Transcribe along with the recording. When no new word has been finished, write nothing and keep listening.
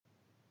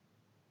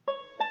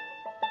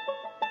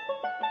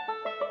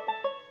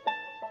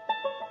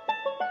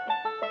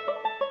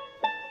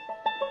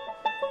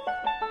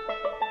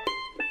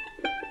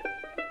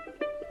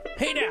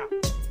Hey now!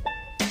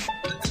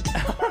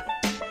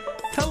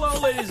 Hello,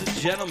 ladies and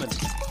gentlemen,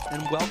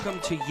 and welcome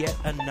to yet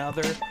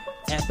another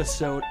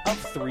episode of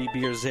 3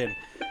 Beers In.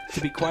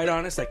 To be quite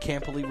honest, I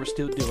can't believe we're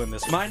still doing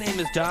this. My name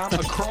is Dom.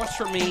 Across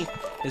from me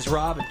is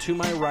Rob, and to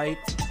my right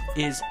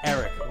is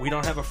Eric. We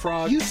don't have a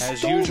frog, as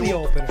stole usual. the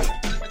opener.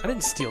 I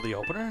didn't steal the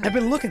opener. I've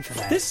been looking for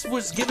that. This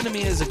was given to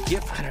me as a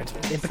gift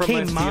It from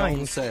my became mine.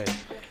 fiancé.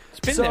 It's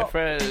been So- there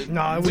for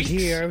No, it was weeks.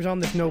 here. It was on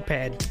this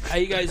notepad. How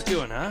you guys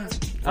doing, huh?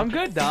 I'm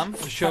good, Dom.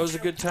 The show's a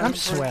good time? I'm for-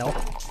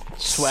 swell.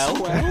 Swell?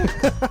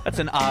 That's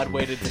an odd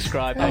way to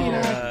describe how you're...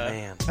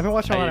 Man. I've been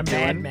watching a How lot you of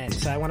Mad doing? Men,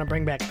 so I want to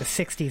bring back the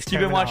 60s You've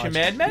been watching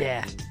terminology. Mad Men?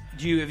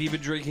 Yeah. Have you been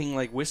drinking,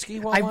 like,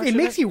 whiskey while It watching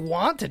makes you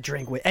want to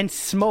drink with and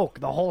smoke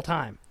the whole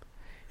time.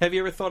 Have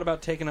you ever thought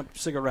about taking up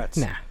cigarettes?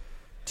 Nah.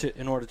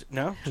 In order to...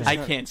 No? Just I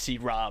not- can't see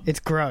Rob It's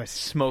gross.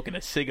 smoking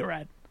a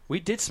cigarette. We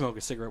did smoke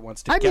a cigarette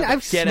once I together. mean,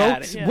 I've Get smoked...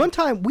 outta here. One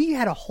time, we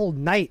had a whole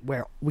night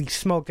where we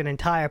smoked an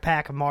entire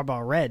pack of Marlboro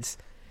Reds.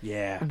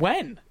 Yeah.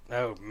 When?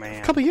 Oh,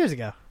 man. A couple years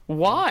ago.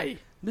 Why?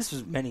 This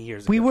was many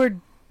years We ago.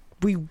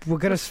 were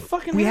gonna... That's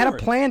fucking We had a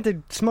hard. plan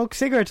to smoke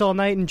cigarettes all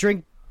night and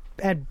drink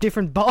at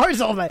different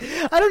bars all night.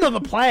 I don't know the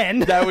plan.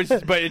 That was...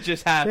 But it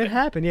just It happened.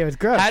 happened, yeah, it was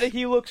gross. How did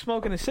he look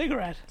smoking a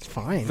cigarette? It's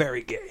fine.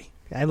 Very gay.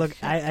 I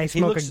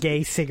smoke looks- a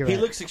gay cigarette. He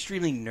looks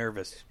extremely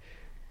nervous.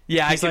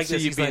 Yeah, He's I can like see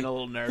this, you he's being like, a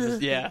little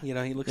nervous. Yeah. You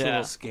know, he looks a Yeah.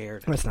 little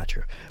scared. That's not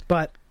true.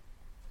 But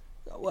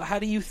Well, how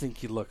do you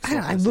think you look? I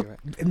smoking a look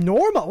cigarette?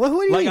 normal. What do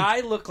you Like, mean?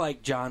 I look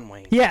like John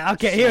Wayne. Yeah,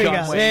 okay, here we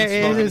John go. Wayne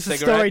It smoking is a a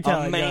cigarette.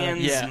 storytelling. A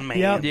man's Yeah. man.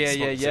 Yep. Yeah, smoking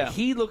yeah. cigarettes.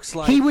 He looks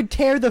like... He would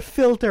tear the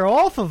filter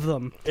off of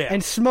them Yeah.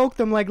 and smoke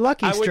them like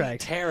Lucky I wouldn't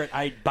Strikes. tear it.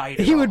 I'd bite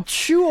it He off. would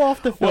chew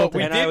off the Well, filter.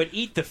 we and did- I would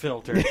eat the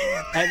filter.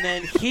 And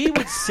then he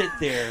would sit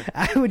there.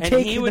 I would and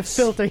take he the would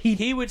filter.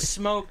 He would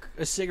smoke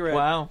a cigarette.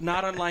 Wow.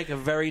 Not unlike a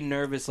very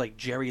nervous, like,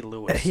 Jerry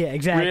Lewis. Yeah,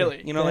 exactly.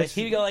 Really? You know, like, That's-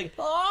 he'd go like,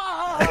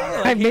 "Ah!" Like,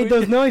 I he made would-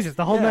 those noises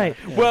the whole Yeah. night.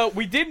 Well,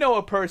 we did know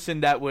a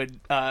person that would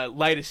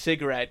light a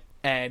cigarette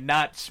and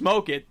not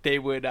smoke it. They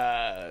would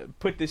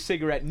put the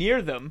cigarette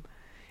near them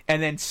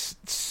and then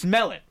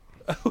smell it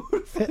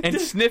and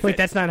sniff Wait, it.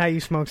 that's not how you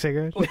smoke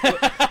cigarettes. Who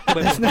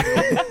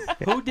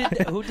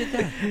did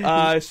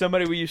that?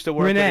 Somebody we used to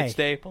work Renee. with at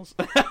Staples.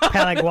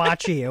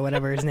 Palagwachi or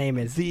whatever his name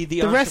is. The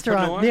restaurant.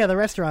 entrepreneur? Yeah, the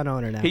restaurant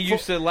owner now. He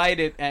used to light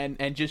it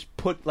and just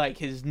put like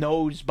his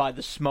nose by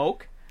the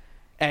smoke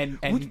and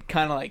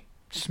kind of like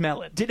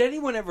smell it. Did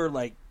anyone ever,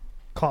 like,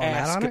 Call him out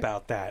ask on it.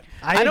 about that?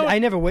 I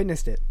never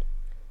witnessed it.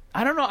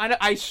 I don't know.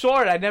 I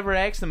saw it. I never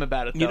asked him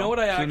about it. Though. You know what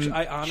It's a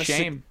I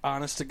shame.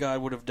 honest to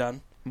God would have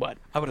done? What?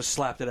 I would have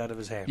slapped it out of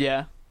his hand.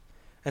 Yeah.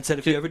 And said,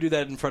 if you ever do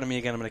that in front of me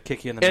again, I'm going to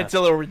kick you in the It's nuts.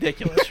 a little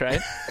ridiculous, right?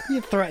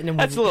 You threaten him.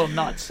 That's with a little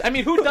nuts. I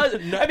mean, who does?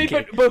 I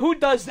mean, but who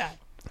does that?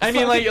 I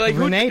mean, like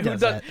Renee who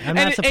does that. I'm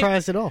not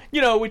surprised at all.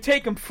 You know, it would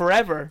take him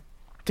forever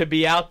to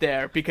be out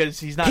there because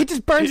he's not. He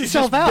just burns he's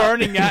himself just out.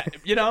 Burning out.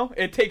 You know,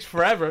 it takes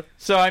forever.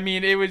 So I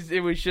mean, it was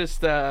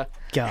just. God.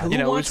 You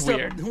know, it wants was to,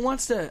 weird. Who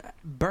wants to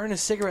burn a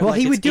cigarette Well,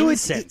 like he would it's do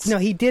incense? it. No,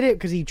 he did it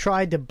because he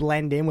tried to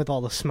blend in with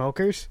all the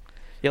smokers.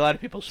 Yeah, a lot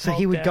of people. So Smoke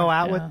he would there, go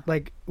out yeah. with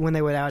like when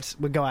they would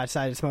go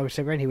outside to smoke a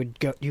cigarette. He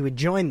would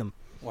join them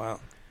Wow.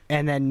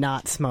 and then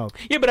not smoke.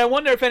 Yeah, but I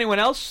wonder if anyone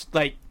else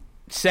like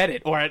said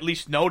it or at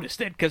least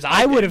noticed it because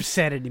I would have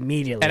said it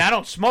immediately. And I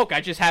don't smoke. I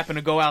just happened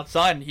to go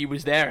outside and he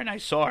was there and I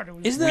saw it. It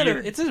was Isn't that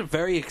weird. it's a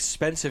very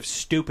expensive,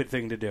 stupid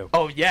thing to do?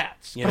 Oh yeah,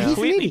 it's You know? He's an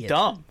completely idiot.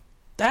 dumb.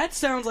 That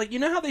sounds like, you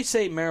know how they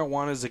say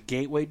marijuana is a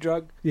gateway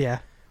drug? Yeah.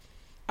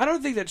 I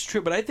don't think that's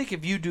true, but I think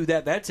if you do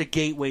that, that's a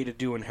gateway to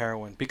doing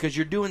heroin because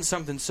you're doing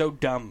something so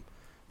dumb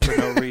for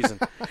no reason.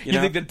 You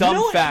think the dumb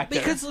what? factor?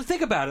 Because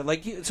think about it.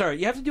 Like, you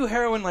have to do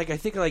heroin like I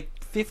think like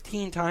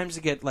 15 times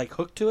to get like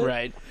hooked to it.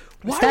 Right.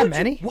 Why that would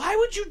many? Why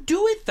would you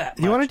do it that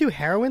much? You want to do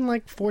heroin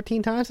like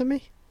 14 times with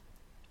me?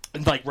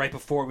 And, like right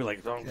before we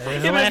like.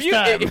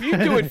 Yeah, but if you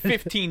do it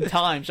 15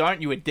 times,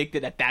 aren't you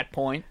addicted at that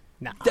point?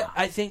 No.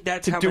 I think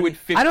that's To how do many, it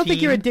 15? I don't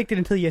think you're addicted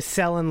until you're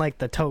selling like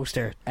the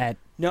toaster at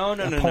No.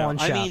 pawn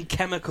I shop. mean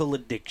chemical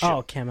addiction.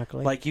 Oh,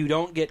 chemically. Like you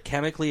don't get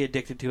chemically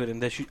addicted to it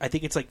unless I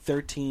think it's like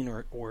 13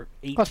 or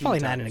 18. Well, it's probably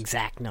times. not an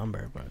exact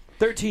number, but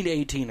 13 to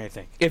 18, I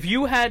think. If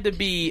you had to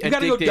be You got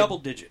to addicted, go double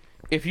digit.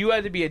 if you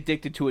had to be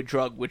addicted to a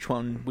drug, which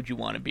one would you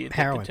want to be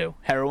addicted Heroin. to?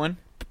 Heroin.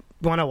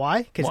 want to know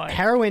why? Because Why?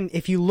 heroin,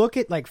 if you look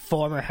at like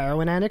former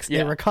heroin addicts,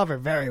 Yeah. they recover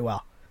very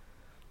well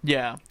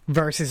Yeah.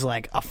 versus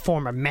like a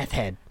former meth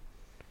head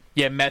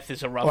Yeah, meth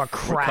is a rough or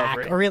crack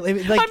recovery. or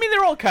really like. I mean,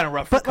 they're all kind of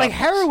rough. but like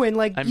recoveries. heroin,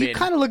 like I you mean-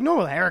 kind of look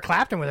normal. Eric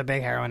Clapton was a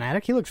big heroin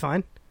addict. He looked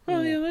fine.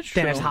 Oh yeah, that's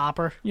true. Dennis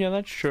Hopper Yeah,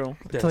 that's true.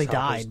 until he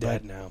Dennis Hopper's died.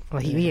 dead But, now.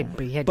 well, he had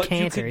But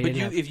cancer. you he could,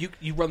 didn't have- if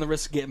you run the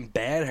risk of getting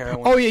bad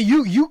heroin, oh yeah,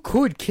 you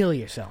could kill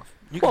yourself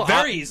you could Well,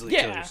 very easily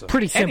kill yeah. yourself.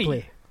 pretty Any-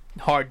 simply,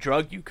 Hard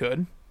drug, you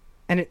could.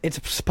 and it's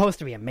supposed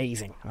to be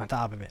amazing. On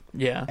top of it,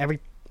 Yeah.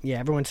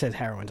 everyone says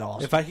heroin's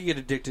awesome. If I could get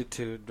addicted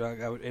to a drug,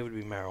 it would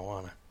be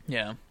marijuana.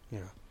 Yeah. Yeah.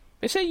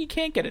 They say you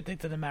can't get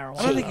addicted to marijuana,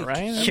 I don't think you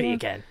right? Sure, you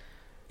can.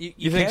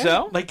 You think can?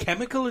 so? Like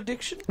chemical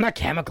addiction? Not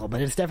chemical,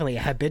 but it's definitely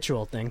a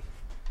habitual thing.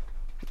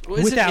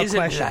 Well, Without is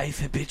question. it life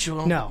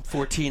habitual? No.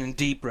 14 and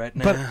deep right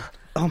now. But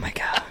oh my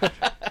god.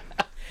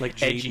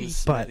 like Edgy.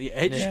 Jaden's. But-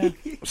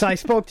 edgy. So I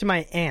spoke to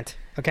my aunt.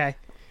 Okay.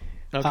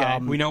 Okay.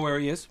 We know where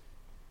he is.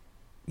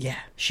 Yeah,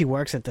 she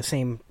works at the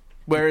same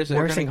Where is it?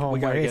 nursing home we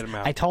gotta where it get is. him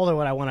out. I told her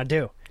what I want to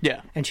do,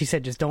 Yeah. and she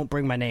said, "Just don't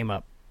bring my name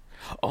up."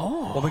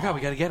 Oh. Oh my god,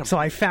 we gotta get him. So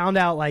I found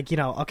out, like,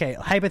 okay,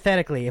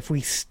 hypothetically, if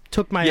we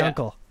took my Yeah.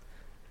 uncle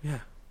yeah.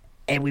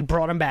 and we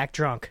brought him back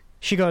drunk,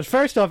 she goes,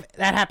 first off,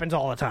 that happens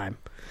all the time.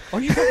 Are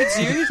you fucking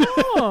serious? Dude,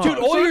 all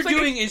So you're it's like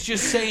doing is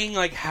just saying,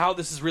 like, how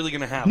this is really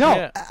gonna happen. No,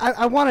 Yeah.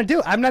 I want to do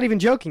it. I'm not even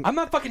joking. I'm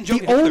not fucking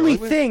joking. The only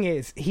either. thing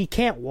is he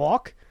can't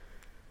walk.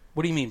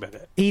 What do you mean by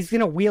that? He's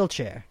in a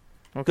wheelchair.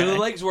 Okay. Do the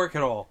legs work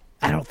at all?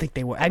 I don't think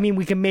they work. I mean,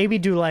 we can maybe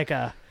do like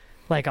a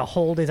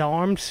hold his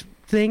arms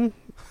thing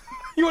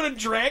You want to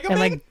drag him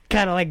and in? like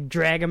kind of like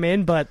drag him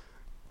in, but.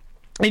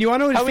 And you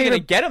want to know How what are we his gonna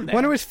favorite? get him there?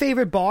 Want to know what his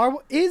favorite bar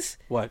is?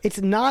 What? It's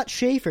not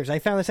Schaefer's. I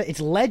found this. It's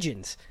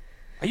Legends.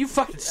 Are you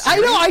fucking serious? I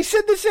know. I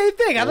said the same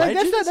thing. I'm like,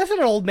 Legends? that's not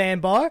an old man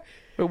bar.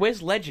 But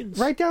where's Legends?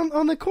 Right down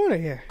on the corner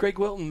here. Greg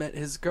Wilton met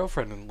his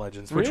girlfriend in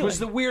Legends, which Really? was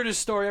the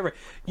weirdest story ever.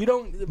 You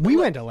don't. We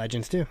went to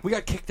Legends too. We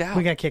got kicked out.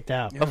 We got kicked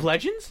out. Of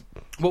Legends?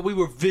 Well, we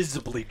were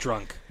visibly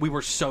drunk. We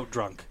were so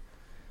drunk.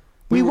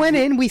 We went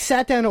in. We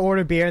sat down to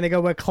order beer, and they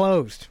go, "We're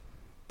closed."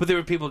 But there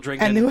were people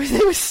drinking. And they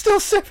was still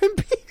serving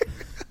beer.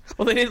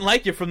 Well, they didn't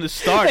like you from the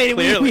start, Hey,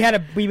 clearly.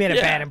 we made a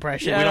Yeah. bad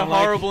impression. Yeah, We a don't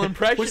horrible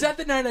impression. Was that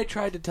the night I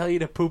tried to tell you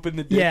to poop in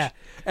the ditch? Yeah.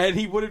 And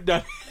he would have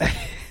done it.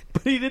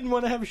 But he didn't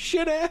want to have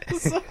shit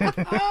ass.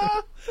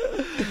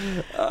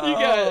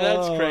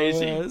 That's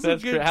crazy. That's a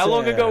That's good crazy. How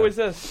long time. ago was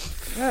this?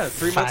 Yeah,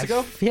 3 months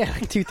ago? Yeah,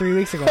 like 2-3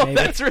 weeks ago, maybe.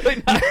 That's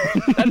really not.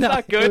 That's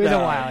not good. it was a No.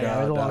 while ago. It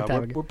was a long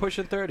time ago. We're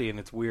pushing 30, and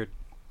it's weird.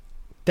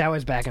 That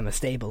was back in the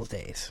Staples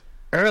days.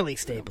 Early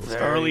Staples.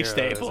 Early It was-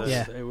 Staples.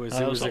 Yeah. It was.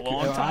 That It was was a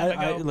long time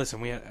ago.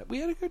 Listen, we had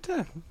a good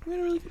time. We had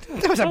a really good time.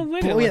 That was Oh,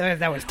 look at that was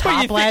Well, you Top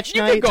think- Latch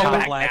you could night. go That was-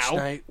 back Latch now.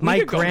 night. We Mike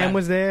could go Graham back.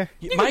 was there.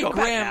 You Mike could go back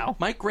Graham. now.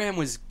 Mike Graham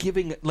was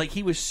giving like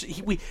he was.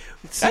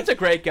 That's a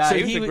great guy. So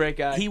He was a great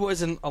guy. He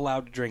wasn't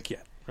allowed to drink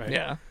yet, right?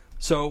 Yeah.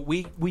 So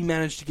we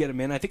managed to get him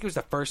in. I think it was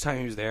the first time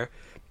he was there.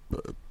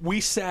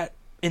 We sat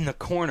in the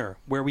corner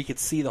where we could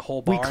see the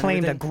whole bar. We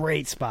claimed a and everything.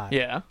 great spot.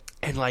 Yeah.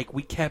 And like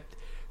we kept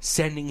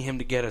sending him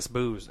to get us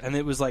booze, and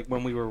it was like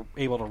when we were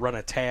able to run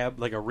a tab,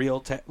 like a real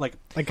tab, like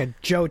Like a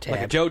Joe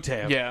tab. a Joe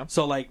tab. Yeah.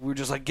 So like we were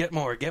just like get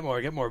more, get more,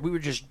 get more. We were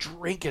just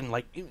drinking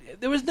like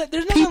there's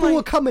nothing People like,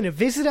 were coming to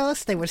visit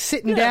us. They were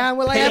sitting down.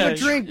 We're like, have Yeah. a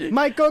drink.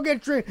 Mike, go get a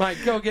drink. Mike,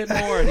 go get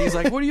more. And he's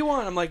like, what do you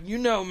want? I'm like,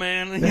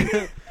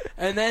 man.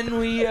 And then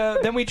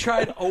we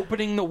tried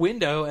opening the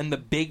window, and the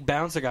big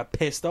bouncer got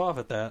pissed off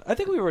at that. I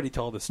think we already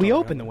told this story. We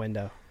opened the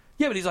window.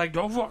 Yeah, but he's like,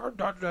 don't fucking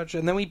touch.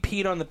 And then we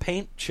peed on the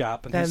paint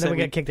shop, and he And said then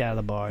we got kicked out of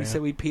the bar. He yeah.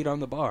 said we peed on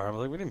the bar. I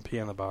was like, we didn't pee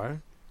on the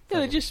bar. Yeah,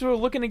 they just were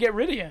looking to get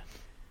rid of you.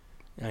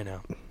 I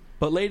know.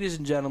 But ladies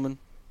and gentlemen,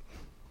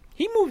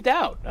 He moved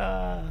out.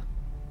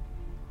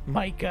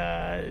 Mike,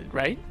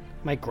 right?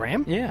 Mike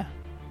Graham? Yeah.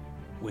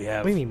 we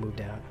have. What do you mean moved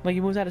out? Like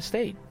he moved out of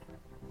state.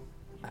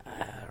 I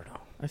don't know.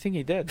 I think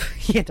he did.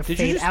 He had to Did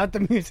you fade just- out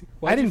the music.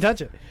 Why'd I didn't you-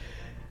 touch it.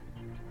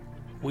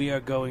 We are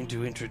going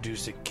to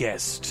introduce a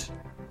guest.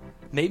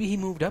 Maybe he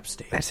moved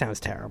upstate. That sounds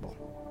terrible.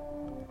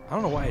 I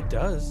don't know why it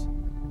does.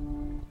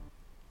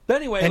 But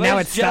anyway, And now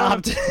it ladies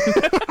and stopped.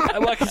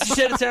 gentlemen, like you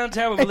said, it's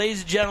downtown. But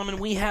ladies and gentlemen,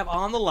 we have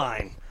on the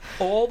line,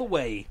 all the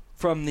way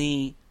from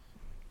the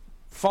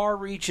far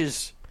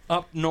reaches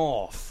up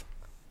north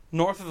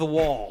of the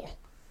wall,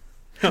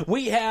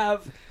 we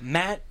have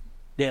Matt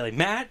Daly.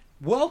 Matt,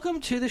 welcome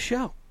to the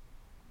show.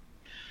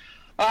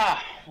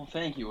 Well,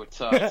 thank you. It's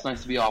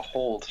nice to be off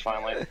hold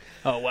finally.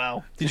 Oh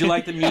wow. Did you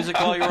like the music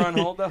while you were on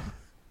hold, though?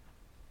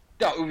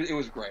 No, it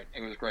was great.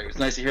 It was great. It was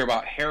nice to hear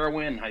about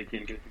heroin, how you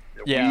can get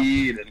Yeah.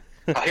 weed, and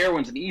how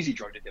heroin's an easy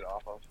drug to get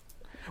off of.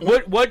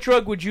 What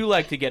drug would you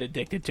like to get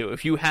addicted to?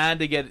 If you had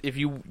to get, if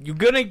you're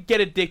gonna get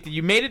addicted,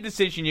 you made a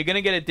decision, you're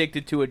gonna get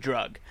addicted to a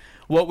drug.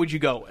 What would you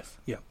go with?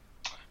 Yeah.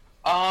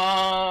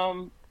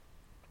 I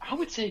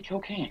would say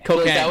cocaine. I feel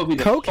Cocaine. like that would be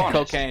the Cocaine. funnest,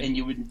 Cocaine. and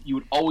you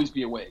would always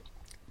be awake.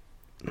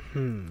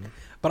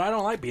 But I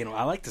don't like being.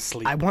 I like to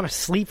sleep. I want to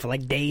sleep for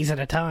like days at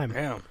a time.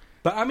 Yeah.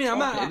 But I mean, I'm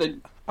not. Okay,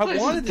 I this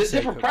is wanted to say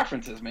different cocaine.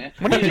 preferences, man.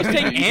 Why don't you just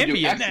take can do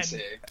Ambien then?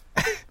 ecstasy.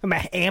 I'm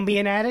an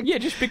Ambien addict. Yeah,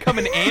 just become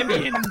an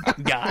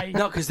Ambien guy.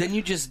 No, because then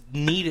you just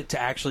need it to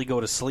actually go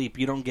to sleep.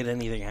 You don't get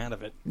anything out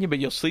of it. Yeah, but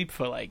you'll sleep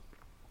for like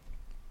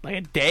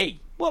a day.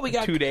 Well, we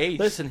got 2 days.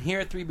 Listen, here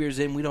at 3 Beers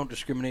In, we don't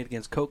discriminate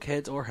against coke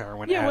heads or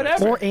heroin Yeah,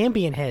 addicts. whatever. Or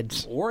Ambien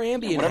heads. Or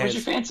Ambien Whatever heads.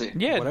 you fancy.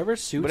 Yeah, Whatever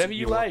suits whatever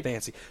you your like.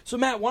 fancy. So,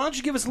 Matt, why don't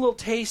you give us a little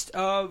taste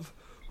of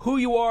who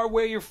you are,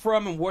 where you're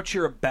from, and what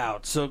you're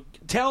about. So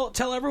tell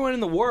everyone in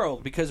the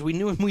world, because we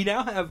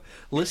now have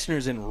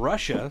listeners in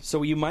Russia,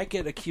 so you might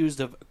get accused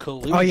of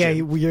collusion. Oh yeah,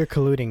 you're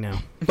colluding now.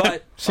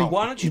 But so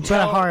why don't you You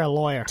better hire a tell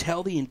lawyer.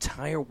 the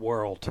entire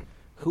world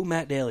who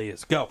Matt Daly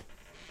is? Go.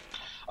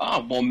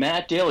 Oh, well,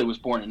 Matt Daly was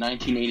born in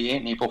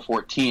 1988 on April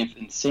 14th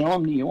in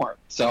Salem, New York.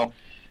 So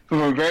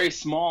from a very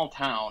small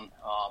town,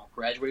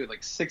 graduated with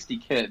like 60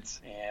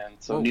 kids, and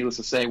so needless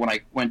to say, when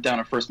I went down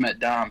and first met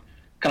Dom,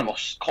 kind of a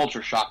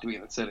culture shock to be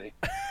in the city.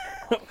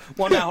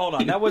 Well, now hold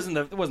on. That wasn't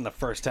the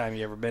first time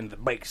you ever been to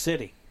the big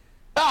city.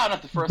 Ah,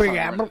 not the first time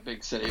I went to the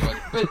big city,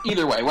 but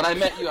either way, when I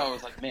met you, I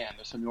was like, man,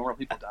 there's some normal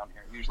people down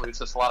here. Usually it's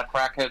just a lot of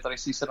crackheads that I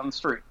see sit on the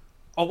street.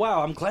 Oh,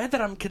 wow. I'm glad that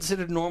I'm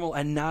considered normal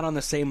and not on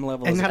the same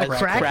level And as not a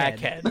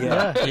crackhead.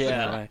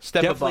 Yeah.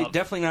 Step definitely, above.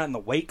 definitely not in the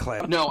weight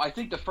class. No, I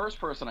think the first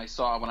person I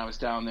saw when I was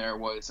down there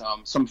was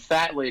some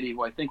fat lady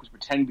who I think was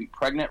pretending to be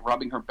pregnant,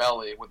 rubbing her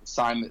belly with a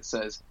sign that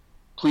says,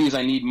 "Please,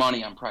 I need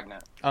money, I'm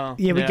pregnant." Oh,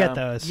 Yeah, we get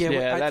those. Yeah,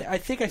 Yeah, I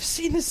think I've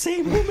seen the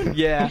same woman.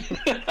 Yeah.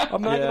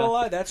 I'm not Yeah. gonna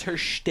lie, that's her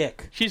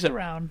shtick. She's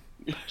around.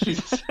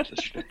 She's such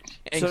a shit.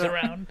 Hangs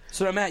around.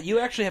 So now, Matt, you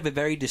actually have a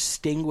very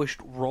distinguished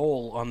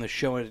role on the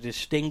show, and a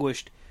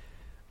distinguished,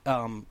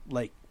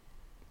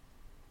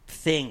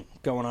 thing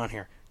going on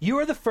here. You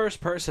are the first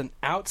person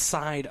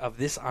outside of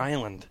this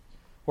island,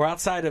 or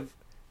outside of,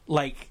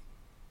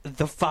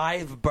 the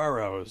 5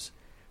 boroughs,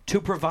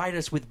 to provide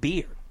us with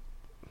beer.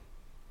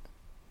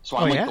 So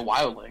I'm Oh, like yeah? the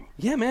wildling.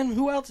 Yeah, man.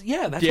 Who else?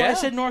 Yeah, that's why Yeah. I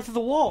said north of the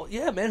wall.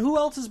 Yeah, man. Who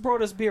else has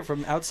brought us beer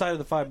from outside of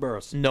the 5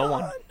 boroughs? No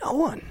one. No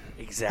one.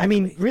 Exactly. I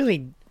mean,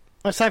 really,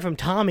 aside from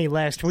Tommy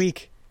last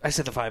week, I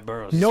said the 5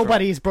 boroughs.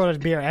 nobody's brought us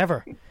beer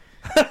ever.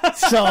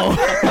 So,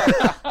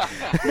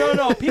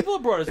 No. People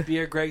have brought us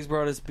beer. Greg's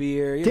brought us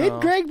beer. You did know.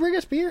 Greg bring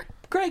us beer?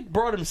 Greg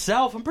brought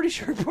himself. I'm pretty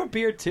sure he brought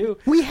beer too.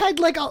 We had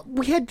like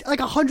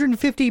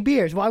 150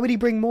 beers. Why would he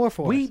bring more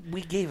for us?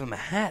 We gave him a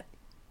hat.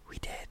 We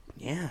did.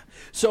 Yeah.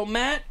 So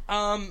Matt,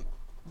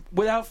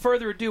 without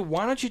further ado,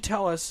 why don't you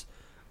tell us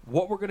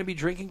what we're going to be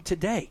drinking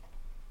today?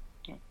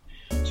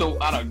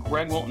 So out of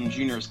Greg Wilton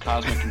Jr.'s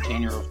cosmic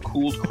container of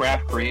cooled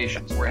craft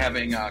creations, we're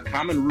having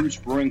Common Roots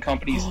Brewing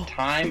Company's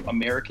Time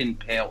American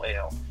Pale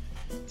Ale.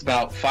 It's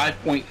about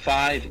 5.5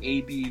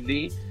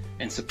 ABV,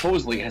 and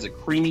supposedly it has a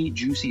creamy,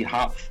 juicy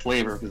hop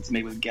flavor because it's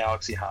made with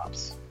Galaxy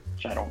hops.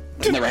 Which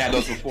I've never had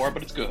those before,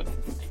 but it's good.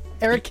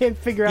 Eric can't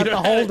figure out the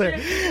holder.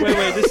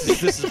 Wait.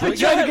 This is. We're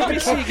trying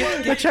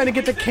to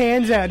get the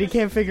cans out. He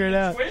can't figure it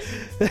out.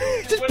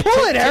 Just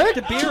pull it, Eric.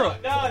 the beer.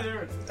 Up. No,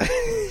 they're...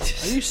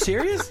 Are you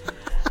serious?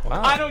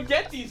 Wow. I don't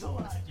get these a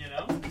lot, you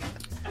know?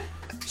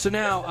 So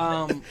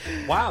now,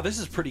 wow, this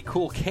is a pretty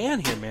cool can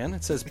here, man.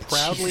 It says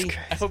proudly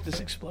I hope this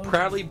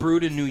explodes.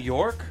 brewed in New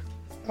York.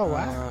 Oh,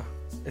 wow.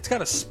 It's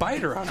got a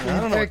spider on it. I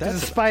don't know Eric, what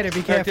there's that's a spider. Be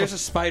Eric, careful. there's a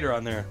spider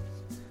on there.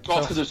 Well,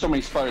 it's because there's so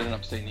many spiders in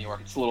upstate New York.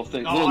 It's a little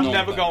thing. Oh, little I'm known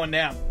never thing. going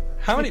down.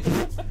 How many?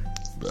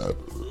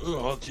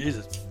 Oh,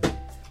 Jesus. All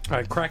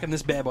right, cracking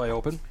this bad boy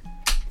open.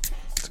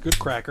 It's a good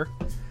cracker.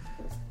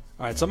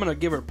 All right, so I'm going to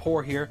give it a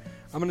pour here.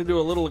 I'm going to do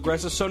a little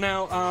aggressive. So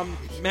now,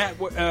 Matt,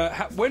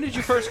 when did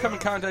you first come in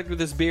contact with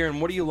this beer,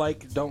 and what do you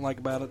like, don't like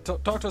about it?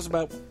 Talk to us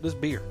about this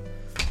beer.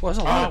 Well,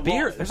 there's a lot of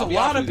beer. Well, There's a I'll be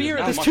lot honest of with you, beer.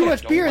 not There's too I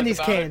much don't beer in like these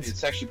about it. cans.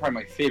 It's actually probably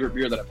my favorite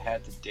beer that I've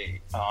had to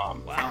date.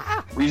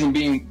 Wow. Reason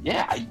being, and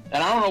I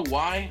don't know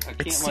why. I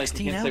can't It's I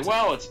 16 can't say, ounces.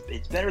 well,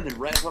 it's better than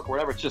Red Hook or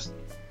whatever. It's just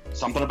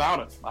something about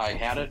it. I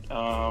had it.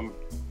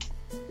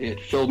 It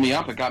filled me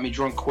up. It got me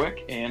drunk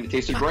quick, and it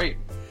tasted great.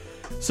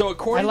 So I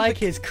according like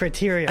to his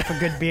criteria for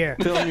good beer.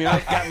 the filling me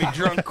up, got me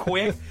drunk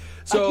quick.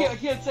 So I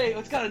can't say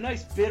it's got a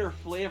nice bitter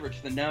flavor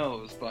to the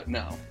nose, but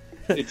no.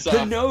 It's,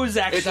 the nose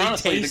actually it's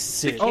honestly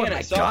tastes the it. Oh can my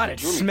itself god, that it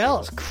drew me to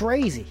smells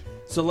crazy.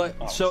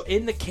 So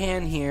in the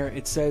can here,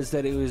 it says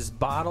that it was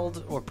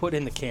bottled, or put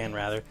in the can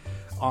rather,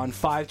 on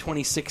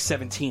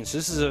 5/26/17. So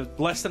this is a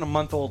less than a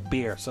month old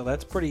beer. So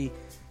that's pretty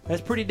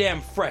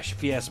damn fresh,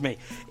 if you ask me.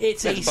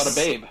 It's That's about a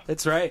babe.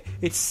 That's right.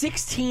 It's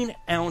 16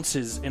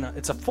 ounces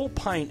it's a full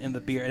pint in the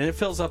beer, and it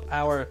fills up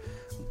our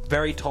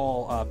very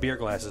tall beer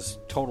glasses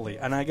totally.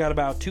 And I got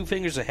about 2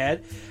 fingers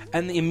ahead,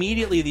 and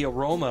immediately the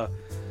aroma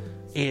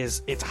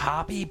it's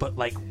hoppy, but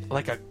like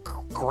a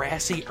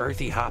grassy,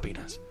 earthy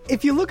hoppiness.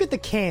 If you look at the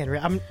can,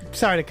 I'm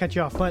sorry to cut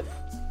you off, but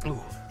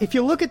if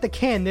you look at the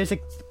can, there's a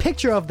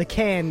picture of the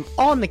can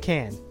on the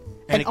can.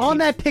 And it on keeps-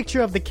 that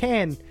picture of the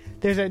can,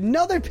 there's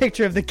another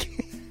picture of the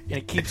can. And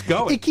it keeps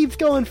going. It keeps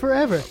going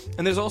forever.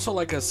 And there's also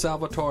like a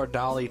Salvatore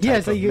Dali type Yeah,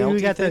 so of you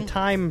melty got the thing.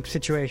 time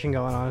situation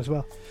going on as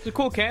well. It's a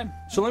cool can.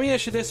 So let me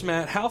ask you this,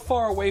 Matt. How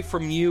far away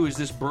from you is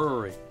this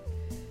brewery?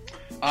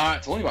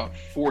 It's only about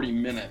 40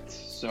 minutes.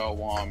 So,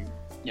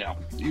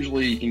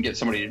 usually you can get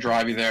somebody to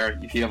drive you there.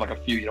 If you have like a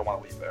few, you don't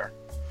want to leave there.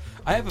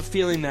 I have a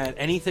feeling that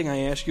anything I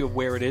ask you of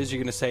where it is, you're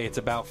going to say it's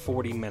about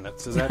 40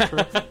 minutes. Is that true?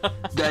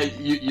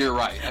 You're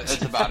right.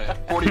 That's about it.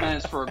 40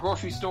 minutes for a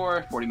grocery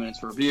store, 40 minutes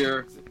for a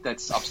beer.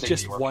 That's upstate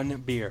Just New York. one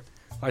beer.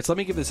 All right, so let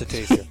me give this a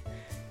taste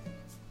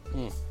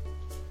here.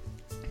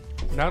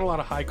 Not a lot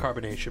of high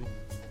carbonation.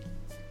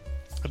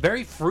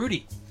 Very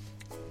fruity.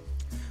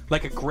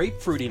 Like a grape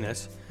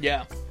fruitiness.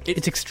 Yeah.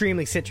 It's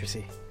extremely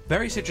citrusy.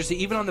 Very citrusy.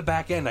 Even on the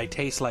back end, I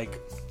taste like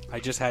I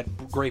just had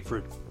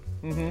grapefruit.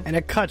 And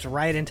it cuts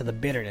right into the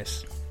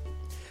bitterness.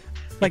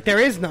 Like there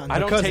is none. I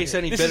don't because of taste it.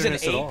 any This is an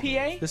bitterness at all.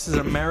 APA? This is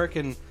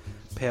American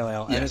Pale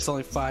Ale, and Yes. it's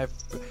only 5.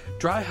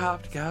 Dry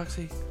hopped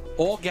Galaxy.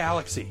 All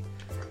Galaxy.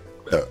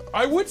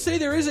 I would say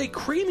there is a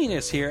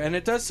creaminess here, and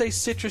it does say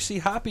citrusy,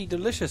 hoppy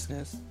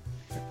deliciousness.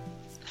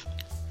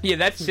 Yeah,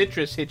 that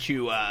citrus hits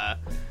you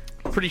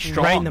pretty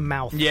strong. Right in the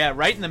mouth. Yeah,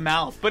 right in the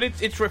mouth. But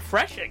it's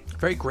refreshing,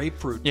 Very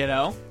grapefruit. you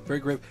know? Very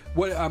grape.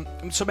 What?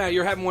 So Matt,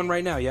 you're having one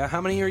right now, yeah?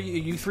 How many are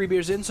you 3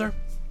 beers in, sir?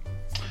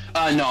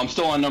 No, I'm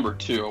still on number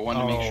 2. I wanted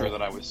to make Oh. sure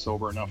that I was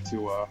sober enough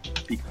to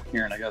be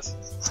coherent, I guess.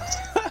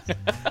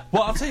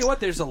 Well, I'll tell you what.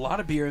 There's a lot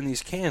of beer in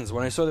these cans.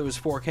 When I saw there was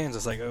 4 cans, I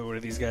was like, "Oh, what do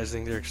these guys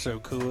think? They're so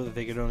cool that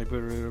they could only put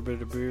a little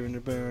bit of beer in the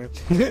bar."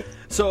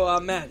 So,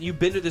 Matt, you've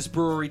been to this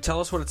brewery. Tell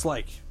us what it's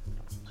like.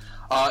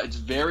 It's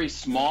very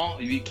small.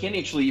 You can't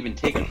actually even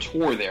take a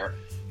tour there.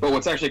 But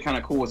what's actually kind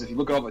of cool is if you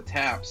look at all the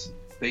taps,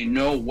 they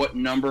know what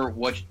number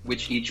which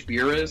each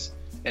beer is,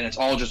 and it's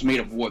all just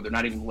made of wood. They're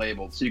not even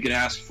labeled. So you can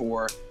ask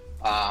for,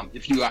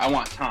 I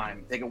want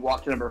time. They can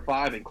walk to number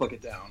 5 and click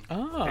it down.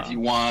 Oh. If you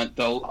want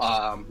the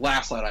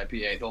Last Light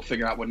IPA, they'll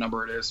figure out what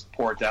number it is,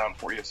 pour it down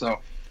for you. So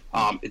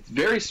it's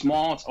very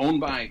small. It's owned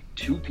by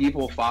 2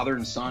 people, father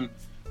and son.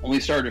 Only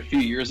started a few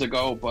years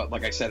ago, but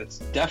like I said, it's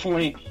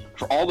definitely,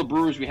 for all the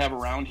brewers we have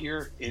around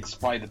here, it's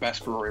probably the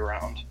best brewery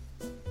around.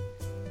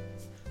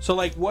 So,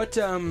 like, what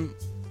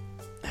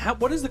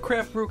is the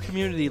craft brew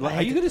community like?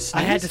 Are you going to sneeze?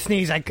 I had to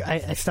sneeze.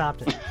 I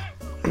stopped it.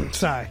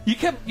 Sorry. You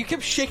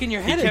kept shaking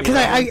your head. kept-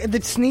 Because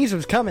the sneeze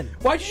was coming.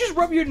 Why'd you just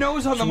rub your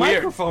nose on the weird.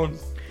 microphone?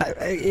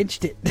 I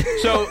itched it.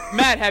 So,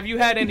 Matt, have you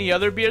had any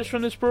other beers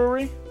from this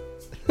brewery?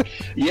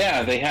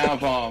 Yeah, they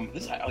have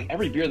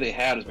every beer they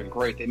had has been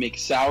great. They make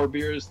sour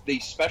beers. They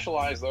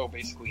specialize though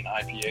basically in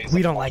IPAs.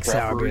 We don't all like craft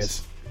sour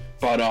breweries.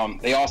 beers.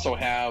 But they also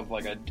have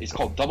it's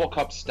called Double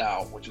Cup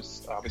Stout, which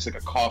is obviously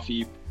like a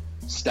coffee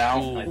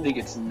stout. I think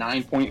it's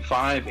 9.5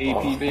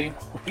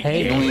 ABV.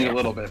 Hey. You only need a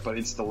little bit, but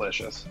it's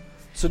delicious.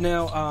 So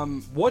now,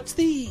 what's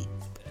the?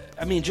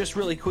 I mean, just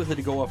really quickly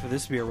to go off of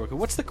this beer, real quick,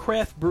 what's the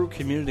craft brew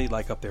community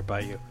like up there by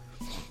you?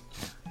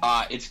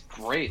 It's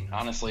great,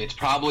 honestly. It's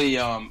probably,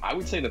 I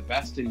would say, the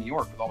best in New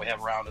York with all we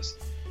have around us.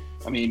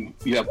 I mean,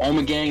 you have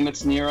Omegang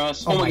that's near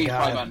us. Oh my Omegang's God.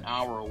 probably about an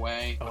hour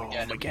away. But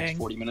again, Omegang. it's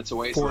 40 minutes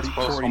away, 40 so it's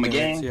close. 40 Omegang,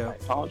 minutes, yeah. I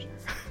apologize.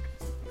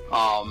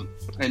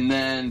 And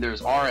then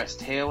there's R.S.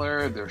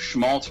 Taylor. There's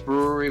Schmaltz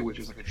Brewery, which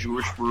is like a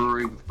Jewish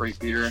brewery with great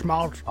beer.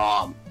 Schmaltz.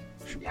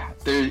 Yeah,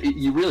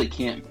 you really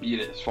can't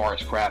beat it as far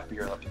as craft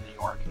beer up in New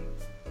York.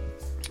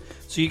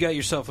 So you got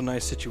yourself a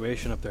nice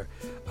situation up there.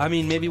 I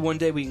mean, maybe one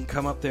day we can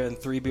come up there and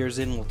 3 beers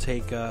in, we'll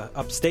take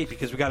upstate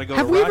because we got to go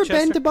Have to we Rochester.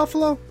 ever been to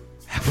Buffalo?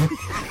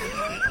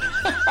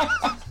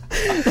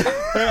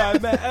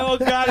 Oh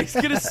God, he's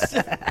gonna.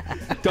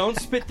 Don't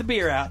spit the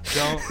beer out.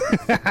 Don't.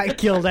 I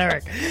killed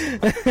Eric.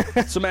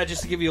 So Matt,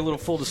 just to give you a little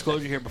full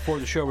disclosure here, before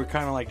the show, we're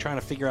kind of like trying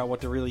to figure out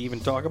what to really even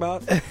talk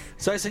about.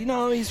 So I said,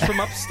 he's from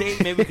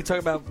upstate. Maybe we could talk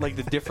about like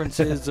the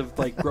differences of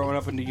like growing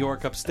up in New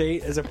York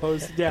upstate as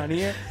opposed to down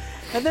here.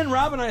 And then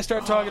Rob and I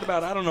start talking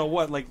about I don't know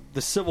what, like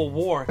the Civil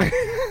War,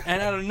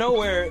 and out of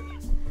nowhere,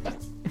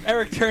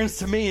 Eric turns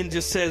to me and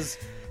just says,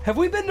 "Have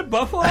we been to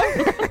Buffalo?"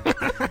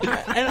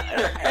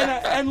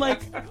 and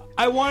like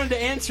I wanted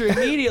to answer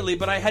immediately,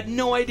 but I had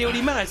no idea what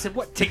he meant. I said,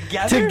 "What,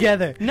 together?"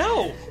 Together.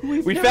 No,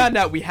 We found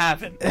out we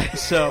haven't,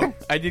 so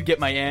I did get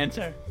my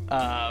answer.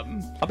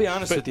 I'll be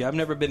honest with you. I've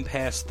never been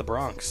past the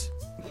Bronx.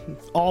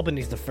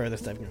 Albany's the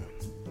furthest I've gone.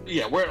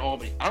 Yeah, we're at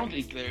Albany. I don't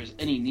think there's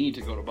any need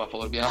to go to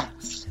Buffalo, to be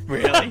honest.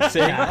 Really? See?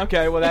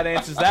 Okay, well that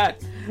answers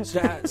that.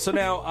 So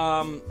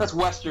now, That's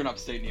Western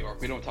upstate New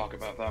York. We don't talk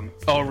about them.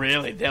 Oh,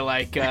 really? They're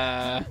like,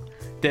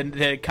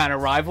 they're kind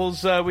of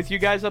rivals with you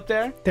guys up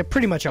there? They're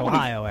pretty much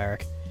Ohio,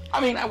 Eric. I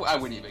mean, I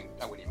wouldn't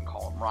even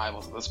call them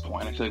rivals at this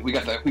point. I feel like we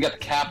got the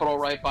capital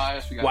right by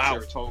us. We got Wow.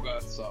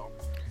 Saratoga, so.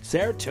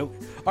 Saratoga.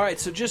 All right,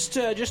 so just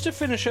to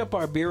finish up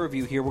our beer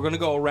review here, we're going to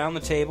go around the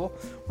table.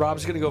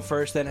 Rob's going to go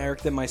first, then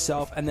Eric, then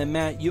myself, and then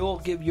Matt, you'll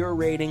give your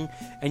rating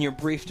and your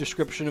brief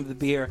description of the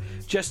beer.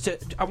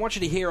 I want you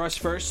to hear us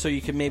first, so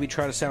you can maybe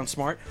try to sound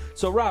smart.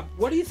 So, Rob,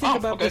 what do you think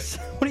about okay. this?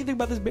 What do you think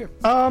about this beer?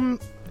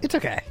 It's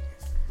okay.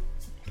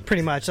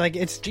 Pretty much. Like,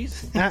 it's...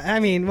 Jesus.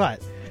 I mean,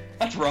 what?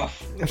 That's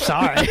rough. I'm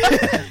sorry.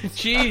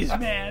 Jeez,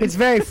 man. It's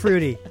very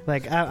fruity.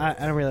 Like, I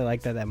don't really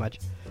like that much.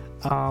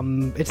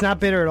 It's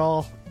not bitter at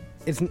all.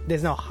 There's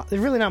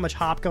really not much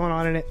hop going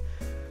on in it.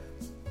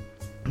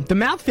 The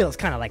mouthfeel is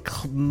kind of like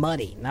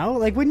muddy, no?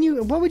 Like,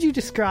 what would you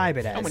describe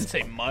it as? I wouldn't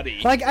say muddy.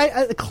 Like,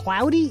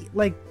 cloudy?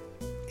 Like,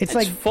 it's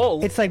like...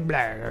 full. It's like...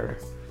 Blah.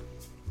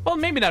 Well,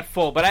 maybe not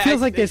full, but Feels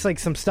like there's like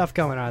some stuff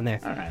going on there.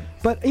 All right.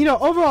 But,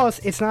 overall,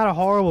 it's not a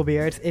horrible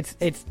beer.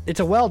 It's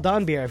a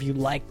well-done beer if you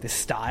like the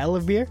style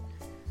of beer.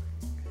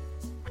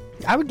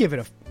 I would give it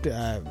a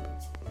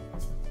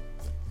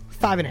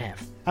 5.5.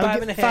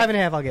 5.5.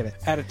 5.5, I'll give it.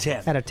 Out of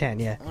 10. Out of 10,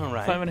 yeah. All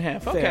right.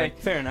 5.5. Okay.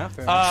 Fair enough.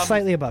 Fair enough.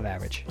 Slightly above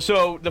average.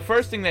 So the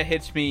first thing that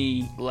hits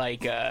me,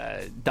 like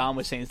Dom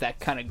was saying, is that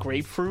kind of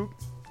grapefruit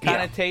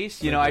kind of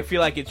taste. I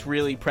feel like it's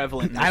really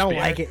prevalent in this I don't beer.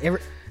 like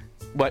it.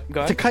 What? Go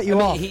To ahead. cut you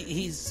off.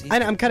 He's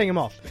I'm cutting him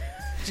off.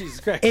 Jesus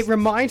Christ. It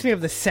reminds me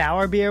of the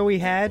sour beer we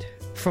had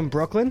from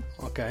Brooklyn,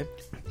 Okay.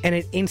 and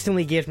it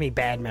instantly gives me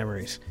bad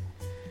memories.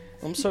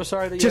 I'm so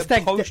sorry that you Just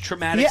have that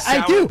post-traumatic yeah,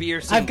 sour I do. beer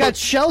I've syndrome. got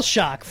shell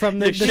shock from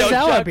the shell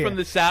sour shock beer. from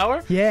the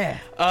sour. Yeah.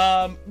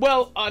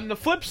 Well, on the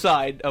flip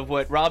side of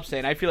what Rob's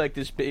saying, I feel like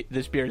this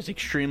beer is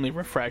extremely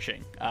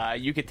refreshing.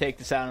 You could take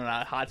this out on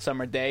a hot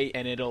summer day,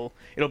 and it'll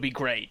be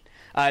great.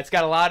 It's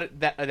got a lot of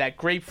that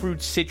grapefruit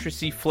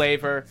citrusy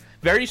flavor,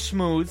 very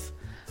smooth,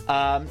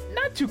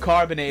 not too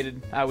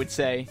carbonated, I would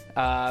say,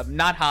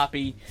 not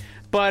hoppy,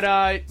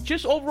 but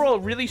just overall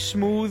really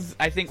smooth,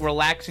 I think,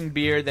 relaxing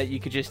beer that you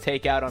could just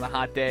take out on a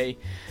hot day.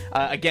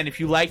 Again, if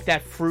you like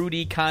that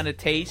fruity kind of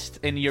taste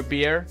in your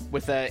beer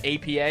with a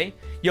APA,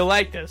 you'll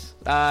like this.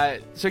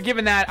 So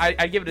given that,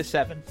 I give it a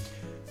 7.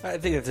 I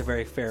think that's a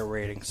very fair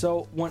rating.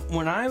 So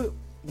when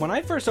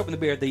I first opened the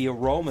beer, the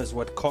aroma is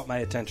what caught my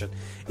attention.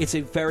 It's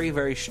a very,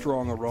 very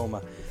strong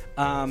aroma.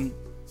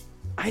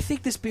 I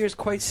think this beer is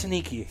quite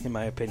sneaky, in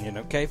my opinion.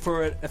 Okay,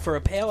 for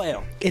a pale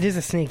ale, It is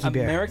a sneaky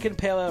beer. American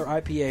pale ale or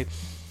IPA,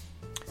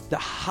 the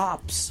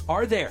hops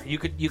are there. You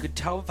could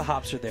tell that the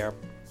hops are there.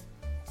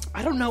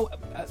 I don't know.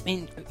 I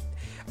mean,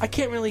 I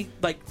can't really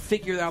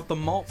figure out the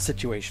malt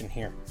situation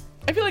here.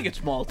 I feel like it's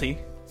malty.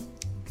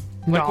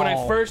 Like when I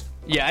No. first,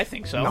 Yeah, I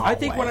think so. No. I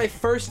think when way. I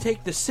first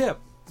take the sip,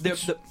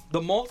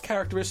 the malt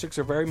characteristics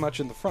are very much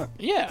in the front.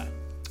 Yeah.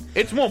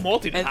 It's more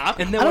malty than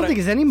hoppy. And then I don't when think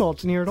there's any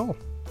malt in here at all.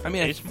 I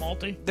mean, It's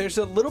malty. there's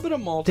a little bit of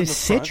malt in There's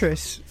the front.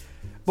 citrus.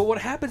 But what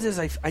happens is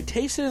I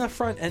taste it in the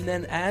front, and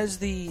then as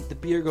the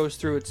beer goes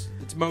through its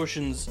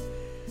motions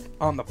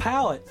on the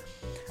palate,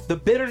 the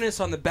bitterness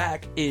on the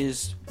back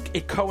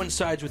it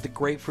coincides with the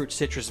grapefruit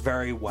citrus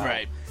very well.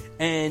 Right.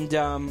 And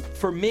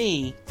for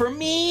me,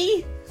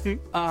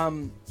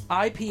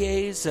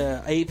 IPAs,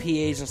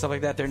 APAs, and stuff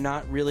like that, they're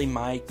not really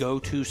my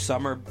go-to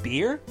summer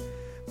beer.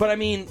 But I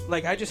mean,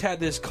 I just had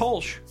this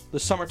Kolsch, the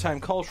summertime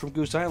Kolsch from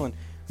Goose Island.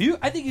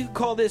 I think you could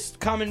call this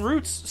Common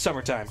Roots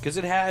summertime because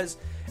it has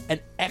an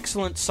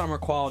excellent summer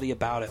quality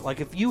about it. Like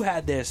if you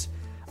had this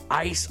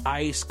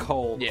ice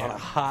cold Yeah. on a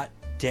hot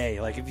day,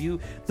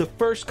 the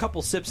first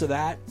couple sips of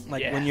that,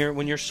 Yeah.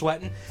 when you're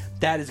sweating,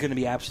 that is going to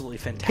be absolutely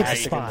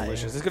fantastic and spot.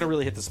 delicious. It's going to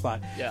really hit the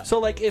spot. Yeah.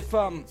 So if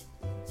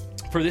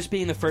for this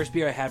being the first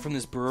beer I had from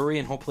this brewery,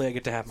 and hopefully I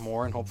get to have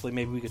more, and hopefully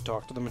maybe we could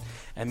talk to them,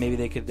 and maybe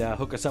they could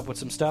hook us up with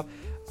some stuff.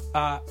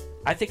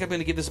 I think I'm going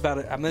to give it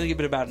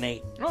about an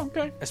 8. Oh,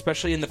 okay.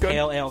 Especially in the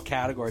pale ale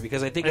category,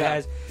 because I think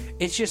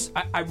it's just,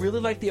 I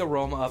really like the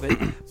aroma of it,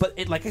 but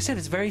like I said,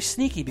 it's very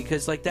sneaky,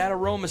 because that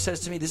aroma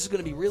says to me, this is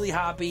going to be really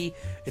hoppy,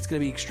 it's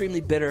going to be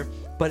extremely bitter,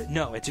 but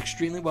no, it's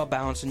extremely well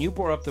balanced, and you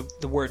brought up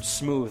the word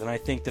smooth, and I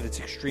think that it's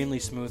extremely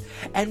smooth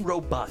and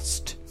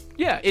robust.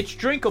 Yeah, it's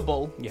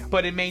drinkable, Yeah.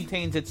 but it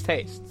maintains its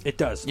taste. It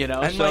does, You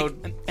know, And so-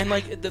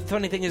 the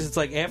funny thing is, it's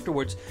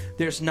afterwards,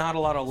 there's not a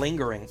lot of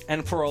lingering,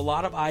 and for a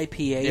lot of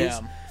IPAs,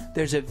 Yeah.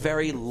 there's a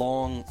very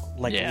long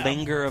Yeah.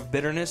 linger of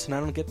bitterness, and I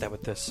don't get that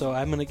with this. So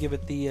I'm going to give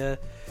it the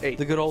 8.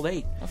 the good old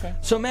 8. Okay.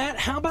 So Matt,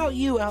 how about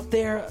you up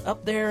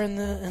there in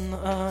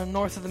the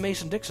north of the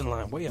Mason-Dixon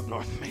line, way up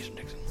north of the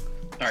Mason-Dixon?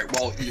 All right.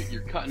 Well,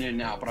 you're cutting in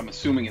now, but I'm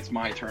assuming it's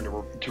my turn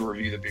to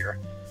review the beer.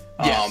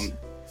 Yes.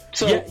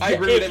 So I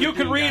agree with if you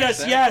could everything read guys us,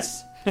 said.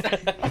 yes.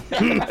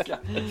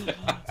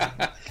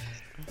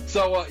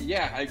 So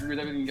I agree with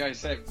everything you guys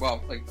said.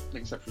 Well,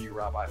 except for you,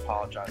 Rob. I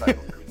apologize. I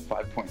don't agree with the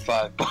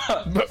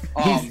 5.5. But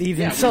He's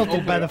yeah,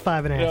 insulted by when the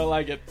 5.5. I don't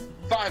like it.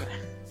 5.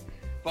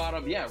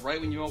 Bottom, right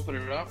when you open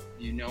it up,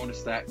 you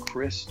notice that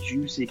crisp,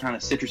 juicy, kind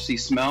of citrusy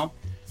smell.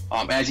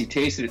 As you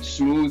taste it, it's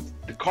smooth.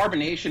 The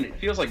carbonation, it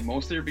feels like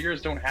most of their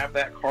beers don't have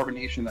that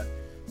carbonation that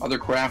other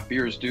craft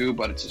beers do,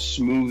 but it's a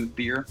smooth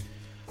beer.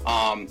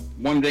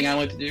 One thing I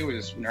like to do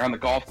is when you're on the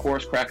golf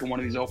course, cracking one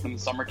of these open in the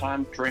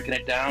summertime, drinking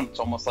it down. It's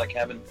almost like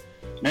having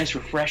nice,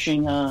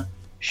 refreshing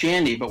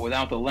shandy, but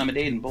without the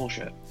lemonade and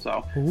bullshit.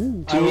 So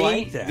Ooh. to I me,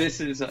 like that. this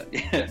is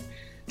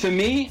to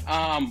me.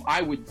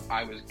 I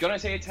was gonna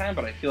say a 10,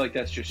 but I feel like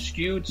that's just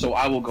skewed. So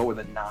I will go with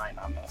a 9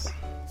 on this.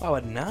 Oh,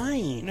 a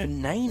 9, a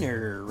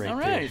 9er right All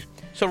there. right.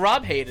 So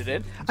Rob hated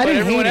it. I But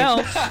didn't everyone hate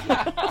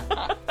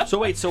it. else, So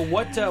wait, so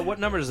what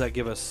number does that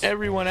give us?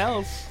 everyone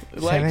else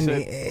likes 7,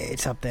 it.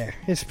 it's up there.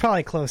 It's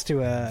probably close to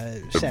a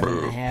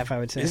 7.5, I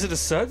would say. Is it a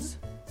Suds?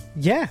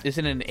 Yeah.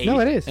 Isn't it an 8 No,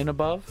 it is. and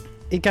above?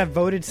 It got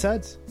voted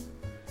Suds.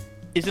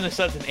 Isn't a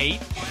Suds an 8?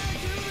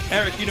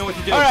 Eric, you know what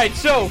to do. All right,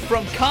 so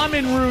from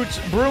Common Roots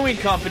Brewing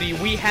Company,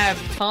 we have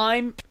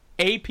Time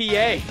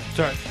APA.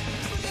 Sorry.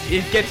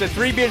 It gets a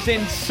 3 Beers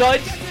In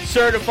Suds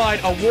Certified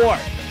Award.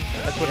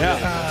 That's what it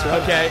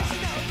is.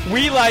 Okay?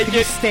 We like Did you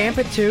it. stamp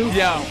it too?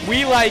 Yeah,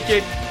 we like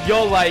it.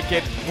 You'll like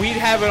it. We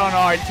have it on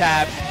our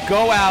tab.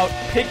 Go out,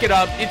 pick it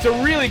up. It's a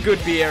really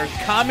good beer.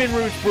 Common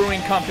Roots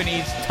Brewing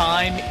Company's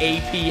Time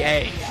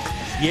APA.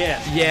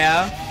 Yeah.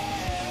 Yeah,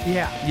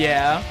 Yeah.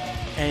 yeah,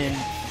 And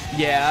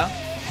yeah.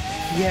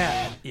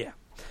 Yeah. yeah.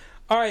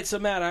 All right, so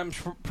Matt, I'm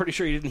pretty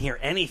sure you didn't hear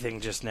anything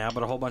just now,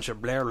 but a whole bunch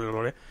of blah, blah,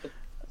 blah.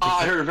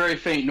 I heard a very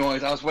faint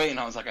noise. I was waiting.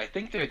 I was like, I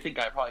think I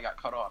probably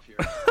got cut off here.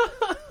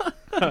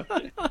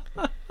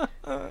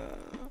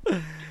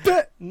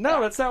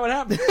 No, that's not what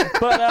happened.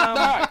 But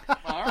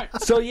All right.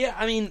 so yeah,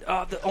 I mean,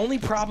 the only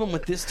problem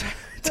with this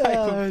type I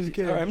of. was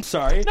kidding. All right, I'm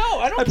sorry. No,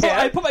 I don't care.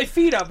 I put my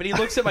feet up, and he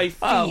looks at my feet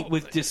Oh.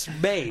 with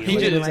dismay. He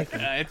Look at just,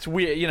 my- it's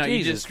weird. You know, you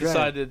Jesus just Christ.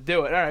 decided to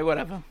do it. All right,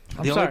 whatever.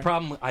 I'm The sorry. only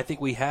problem I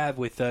think we have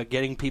with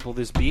getting people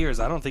this beer is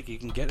I don't think you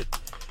can get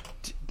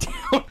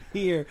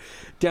it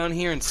down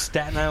here in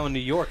Staten Island, New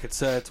York.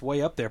 It's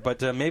way up there,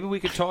 but maybe we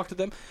could talk to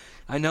them.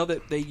 I know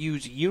that they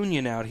use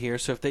Union out here,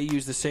 so if they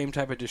use the same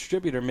type of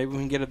distributor, maybe we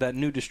can get at that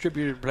new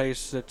distributor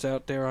place that's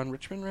out there on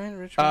Richmond,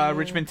 right?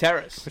 Richmond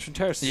Terrace. Richmond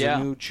Terrace. Is Yeah,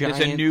 a new giant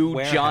there's a new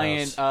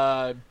warehouse.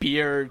 giant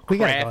beer We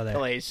gotta craft go there.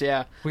 place.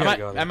 Yeah, We I gotta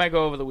might, go there. I might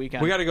go over the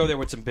weekend. We got to go there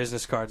with some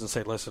business cards and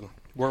say, listen,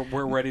 we're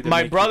ready to.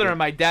 my make brother you and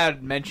my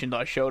dad mentioned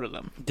our show to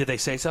them. Did they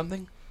say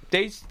something?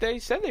 They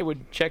said they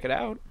would check it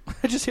out.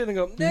 I just hear them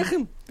go.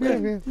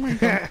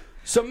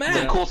 So It's a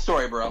Matt, cool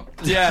story, bro.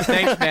 Yeah,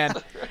 thanks, man.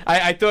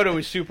 I thought it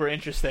was super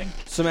interesting.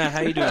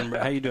 how you doing?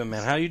 How you doing,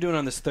 man? How you doing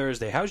on this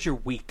Thursday? How's your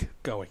week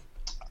going?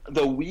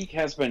 The week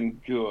has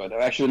been good.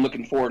 I'm actually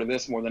looking forward to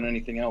this more than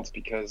anything else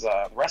because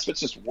the rest of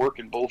it's just work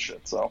and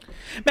bullshit. So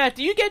Matt,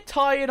 do you get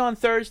tired on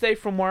Thursday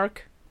from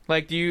work?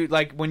 Like, do you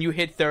when you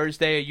hit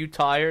Thursday? Are you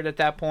tired at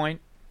that point?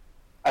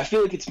 I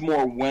feel like it's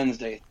more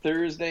Wednesday,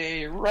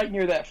 Thursday, right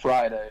near that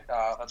Friday.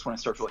 That's when I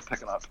start really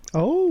picking up.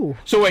 Oh,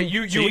 So wait,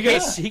 you So he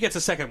hit, gets a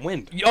second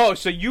wind. oh,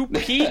 so you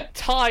peak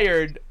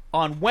tired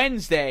on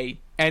Wednesday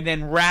and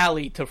then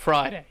rally to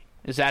Friday.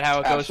 Is that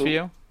how it goes Absolutely.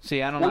 for you?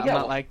 See, I don't know. I'm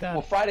not like that.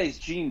 Well, Friday's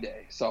Gene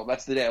Day, so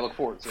that's the day I look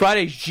forward to.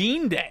 Friday's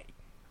Gene Day.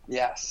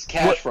 Yes,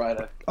 Cash What-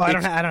 Friday. oh I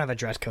don't have a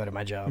dress code at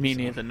my job. Me so.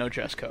 neither. No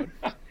dress code.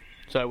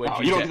 So what?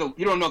 Oh,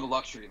 you don't know the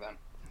luxury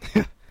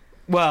then.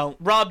 Well,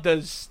 Rob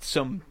does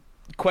some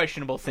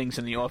questionable things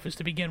in the office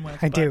to begin with.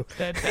 I but do.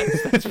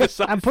 That's besides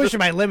I'm pushing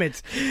my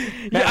limits.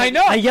 Yeah, I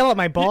know. I yell at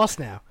my boss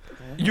now.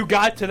 You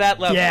got to that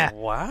level. Yeah.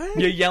 What?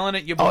 You're yelling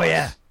at your boss. Oh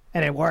yeah,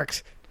 and it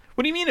works.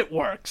 What do you mean it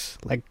works?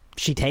 Like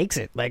she takes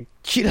it. Like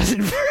she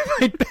doesn't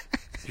fight back.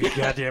 You're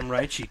goddamn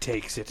right. She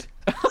takes it.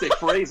 Say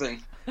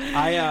phrasing.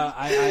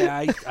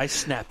 I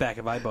snapped back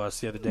at my boss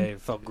the other day.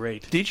 It felt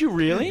great. Did you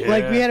really? Yeah.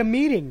 Like we had a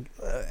meeting,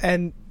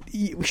 and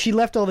she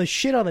left all the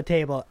shit on the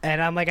table,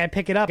 and I'm like, I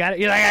pick it up. Got it?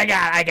 You're like,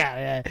 I got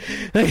it.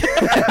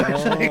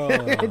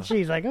 And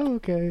she's like, oh,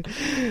 okay.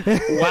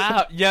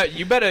 Wow. Yeah,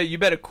 you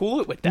better cool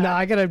it with that. No,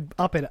 I gotta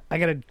up it. I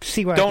gotta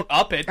see where. Don't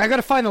up it. I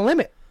gotta find the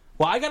limit.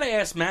 Well, I gotta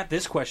ask Matt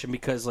this question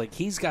because like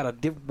he's got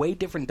a way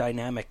different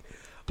dynamic,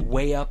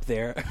 way up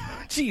there.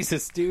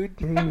 Jesus, dude,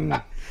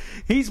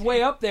 he's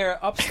way up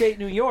there, upstate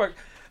New York.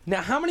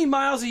 Now, how many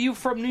miles are you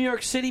from New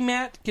York City,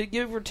 Matt? Can you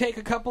give or take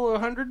a couple of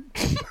hundred?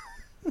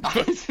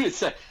 I was gonna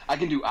say I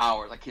can do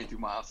hours. I can't do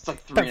miles. It's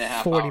like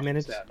 3.5 40 hours.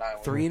 minutes. Staten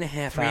Island. 3.5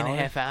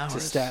 hours. To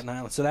hours. Staten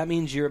Island. So that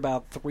means you're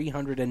about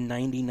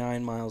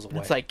 399 miles away.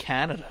 It's like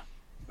Canada.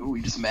 Ooh,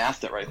 you just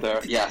mathed it right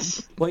there.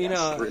 Yes. Well, you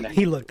Yes, know, 3.5.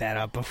 He looked that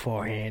up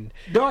beforehand.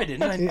 no, I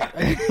didn't.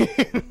 I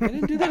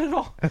didn't do that at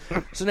all.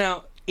 So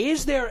now,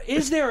 is there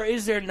or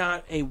is there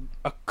not a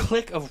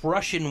clique of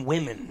Russian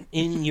women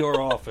in your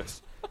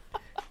office?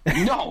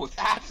 No, it's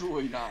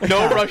absolutely not.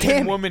 No damn Russian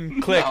it.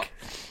 woman click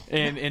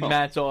in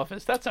Matt's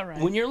office. That's all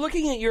right. When you're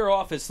looking at your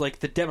office, like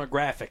the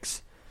demographics,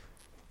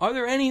 are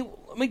there any?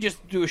 Let me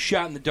just do a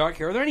shot in the dark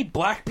here. Are there any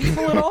black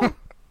people at all?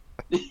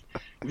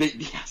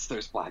 Yes,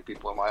 there's black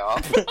people in my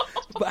office.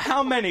 But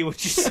how many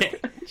would you say?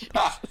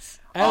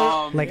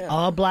 Like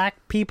all black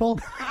people.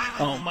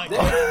 Oh my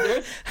god.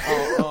 there's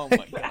Oh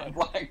my god.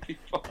 black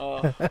people.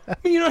 I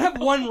mean, you don't have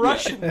one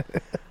Russian. know?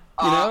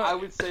 I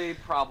would say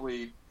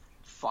probably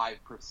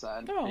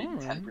 5%, Oh, maybe all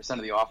right. 10%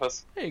 of the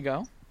office. There you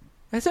go.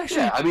 That's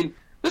actually. Yeah, I mean,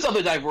 there's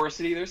other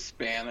diversity. There's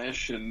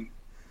Spanish and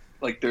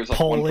like there's like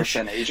Polish.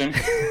 1% Asian.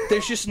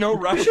 There's just no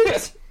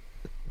Russians.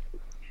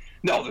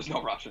 No, there's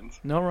no Russians.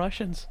 No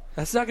Russians.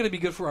 That's not going to be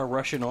good for our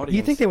Russian audience.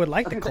 You think they would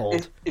like the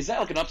cold? Is that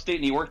like an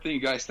upstate New York thing? You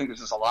guys think there's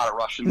just a lot of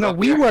Russians? No, up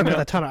we there? work with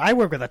a ton of. I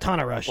work with a ton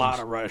of a Russians.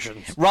 lot of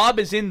Russians? Rob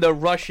is in the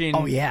Russian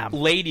Oh, yeah.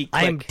 lady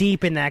clique. I am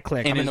deep in that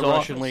clique. In I'm in his the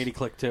Russian office. lady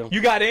clique too.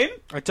 You got in?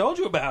 I told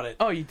you about it.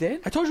 Oh, you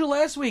did? I told you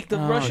last week. The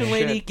Oh, Russian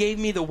lady shit. gave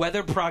me the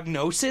weather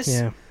prognosis.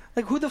 Yeah.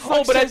 Like who the fuck?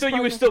 Oh, but I says thought you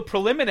were prognosis? still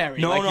preliminary.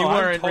 No, like no, you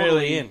weren't I'm totally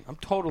really in. I'm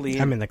totally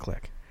in. I'm in the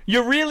clique.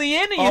 You're really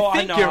in, or you Oh, I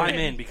think know you're I'm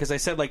in because I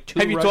said like two.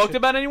 Have you Russian- talked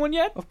about anyone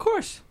yet? Of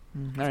course.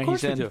 All right,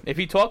 course he's we in. do. If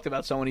he talked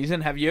about someone, he's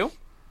in. Have you?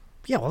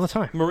 Yeah, all the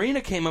time.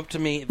 Marina came up to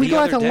me. We the go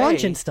out other to day.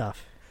 lunch and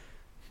stuff.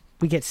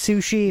 We get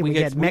sushi. We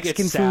get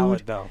Mexican salad,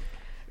 food. though.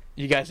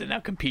 You guys are now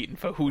competing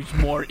for who's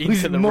more into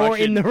Who's the more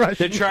Russian. in the They're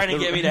Russian? trying to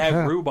get me to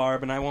have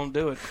rhubarb, and I won't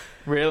do it.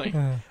 Really?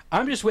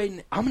 I'm just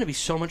waiting. I'm going to be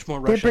so much more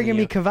Russian. They're bringing than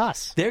me you.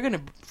 kvass. They're going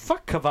to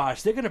fuck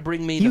Kavash. They're going to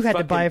bring me. You the had to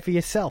fucking, buy it for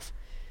yourself.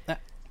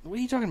 What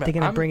are you talking about? They're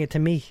gonna bring it to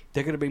me.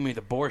 They're going to bring me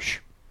the borscht.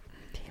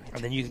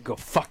 And then you can go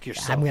fuck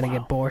yourself. I'm gonna Wow.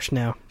 get borscht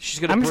now. She's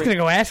gonna. I'm just gonna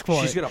go ask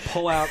for She's it. gonna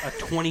pull out a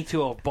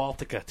 22 of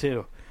Baltica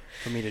too,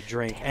 for me to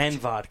drink and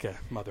vodka,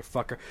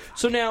 motherfucker.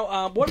 So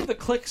now, what are the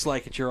cliques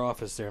like at your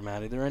office there,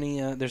 Matt? Are there any?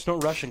 There's no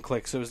Russian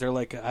clique, so is there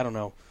like I don't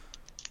know,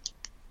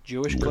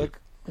 Jewish clique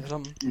or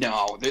something?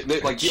 No,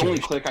 like the only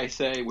clique I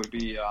say would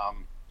be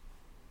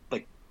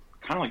like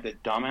kind of like the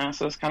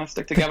dumbasses kind of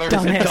stick together.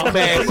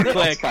 dumbass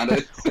clique. Kind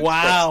of.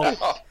 Wow.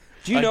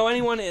 Do you know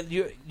anyone?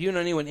 Do you know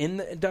anyone in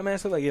the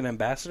Dumbasses, like an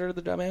ambassador of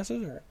the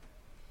Dumbasses? Or?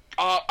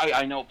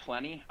 I know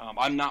plenty.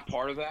 I'm not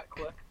part of that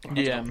clique.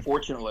 Yeah.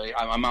 Unfortunately,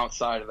 I'm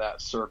outside of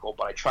that circle,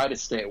 but I try to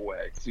stay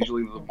away. It's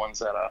usually the ones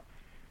that,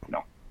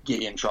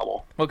 get you in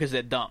trouble. Well, because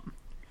they're dumb.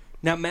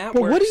 Now, Matt,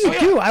 Well, what do you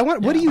do?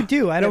 What do you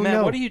do? I don't Matt,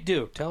 know. What do you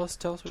do? Tell us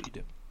what you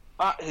do.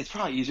 It's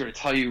probably easier to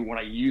tell you what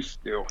I used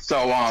to do. So,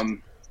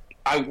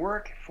 I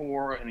work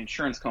for an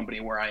insurance company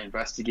where I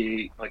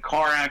investigate like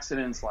car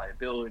accidents,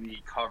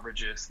 liability,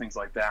 coverages, things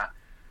like that.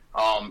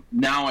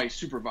 Now I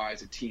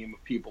supervise a team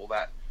of people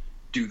that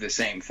do the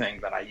same thing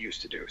that I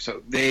used to do.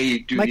 So they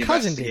do My the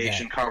cousin did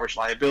investigation, that. coverage,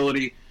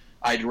 liability.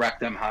 I direct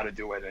them how to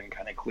do it and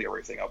kind of clear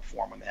everything up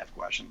for them when they have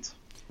questions.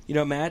 You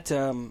know, Matt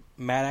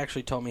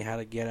actually told me how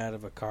to get out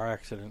of a car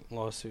accident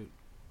lawsuit.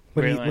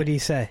 What Really? do you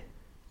say?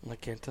 I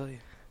can't tell you.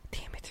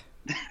 Damn it!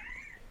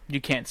 You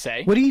can't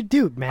say. What do you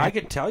do, Matt? I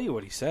could tell you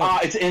what he said.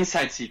 It's an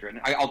inside secret.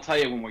 I'll tell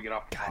you when we get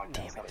off the God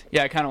podcast. damn it.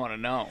 Yeah, I kind of want to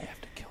know. I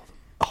have to kill them.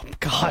 Oh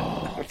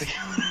God!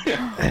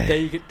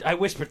 Then you could, I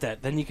whispered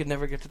that. Then you could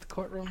never get to the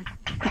courtroom.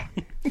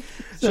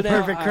 It's a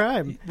perfect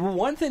crime.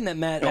 One thing that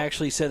Matt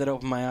actually said that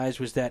opened my eyes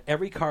was that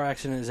every car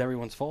accident is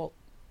everyone's fault.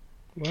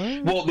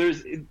 What? Well,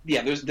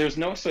 there's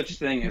no such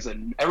thing as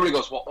everybody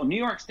goes, well, New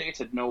York State's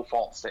a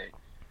no-fault state.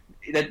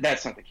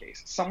 That's not the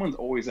case. Someone's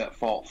always at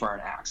fault for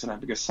an accident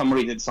because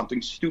somebody did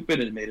something stupid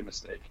and made a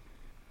mistake.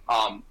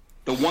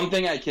 The one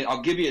thing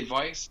I'll give you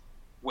advice,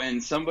 when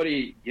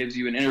somebody gives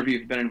you an interview, if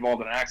you've been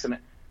involved in an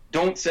accident,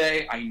 don't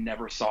say, I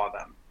never saw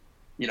them.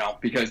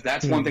 Because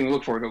that's one thing we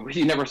look for. If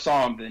you never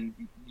saw them,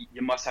 then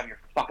you must have your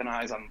fucking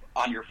eyes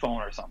on your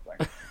phone or something.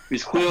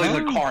 Because clearly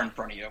there's a car in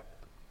front of you.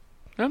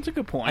 That's a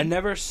good point. I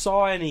never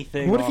saw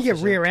anything. What if you get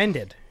officer.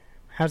 rear-ended?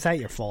 How's that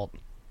your fault?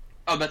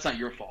 Oh, that's not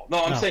your fault.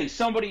 No, I'm Oh. saying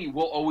somebody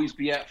will always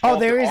be at fault. Oh,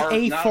 there is are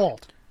a not-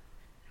 fault.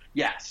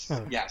 Yes,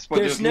 Oh. yes. But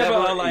There's never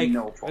a like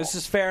no fault. this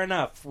is fair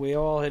enough. We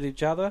all hit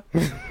each other.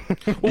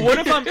 Well, what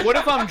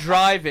if I'm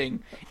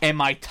driving and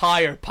my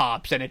tire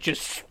pops and it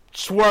just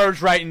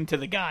swerves right into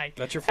the guy?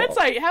 That's your fault. That's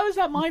like, how is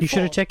that my fault? You should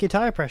have checked your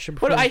tire pressure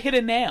before. What, I hit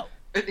a nail.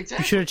 Exactly.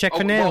 You should have checked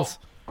for Oh, nails.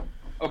 well,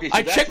 okay, so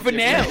I that's checked a for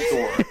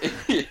different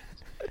story.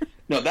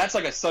 No, that's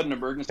like a sudden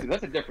emergency.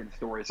 That's a different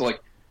story. So,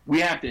 like, we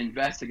have to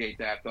investigate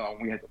that, though,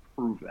 and we have to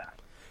prove that.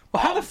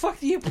 Well, how the fuck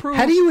do you prove?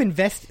 How do you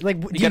invest? Like,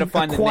 do you gotta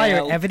find the acquire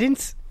nail.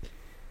 evidence?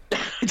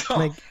 No,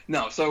 Like-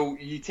 no, so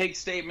you take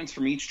statements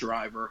from each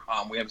driver.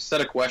 We have a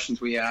set of questions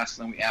we ask,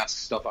 and then we ask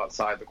stuff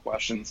outside the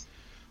questions.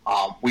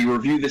 We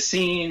review the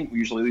scene. We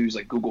usually use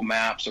like Google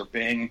Maps or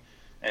Bing,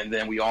 and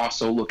then we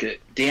also look at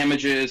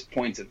damages,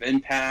 points of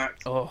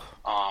impact. Oh,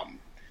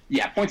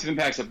 Points of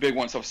impact is a big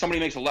one. So if somebody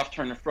makes a left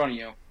turn in front of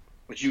you,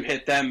 but you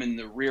hit them in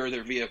the rear of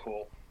their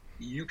vehicle,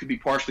 you could be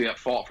partially at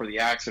fault for the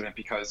accident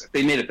because if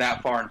they made it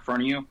that far in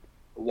front of you,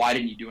 why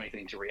didn't you do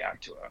anything to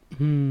react to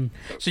it?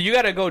 so you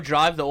got to go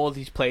drive to all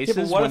these places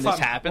Yeah, but what when if this I'm,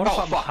 happens? What if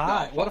Oh, I'm fuck,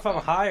 high? no, What if I'm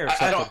fuck, high or I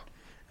something? don't-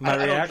 My I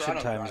don't reaction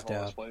drive time is all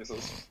down. those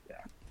places. Yeah.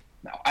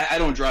 No, I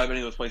don't drive any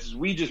of those places.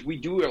 We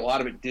do a lot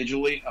of it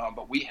digitally,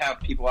 but we have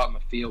people out in the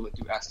field that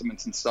do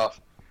estimates and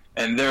stuff,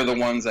 and they're the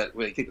ones that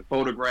they take the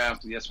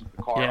photographs, we estimate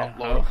the car, Yeah.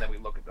 upload, and then we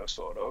look at those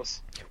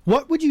photos.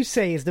 What would you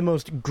say is the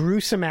most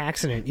gruesome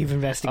accident you've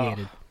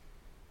investigated?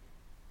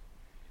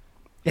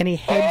 Any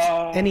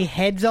heads? Any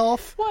heads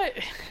off? What?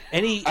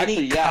 Any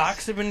Actually, yes.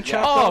 cocks have been Yeah.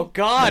 chopped Oh off?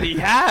 God, he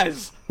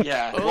has.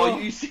 Yeah. Well,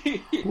 you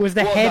see, Was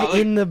the well, head no, like,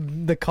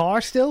 in the car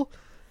still?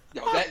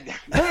 no,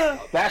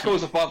 that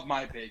goes above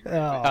my pay grade.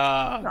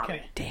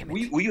 Okay. Damn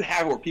it! We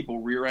have where people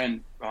rear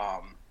end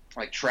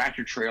like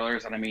tractor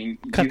trailers, and I mean,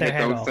 Cut you their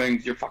hit head those off.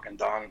 things, you're fucking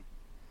done.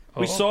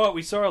 We saw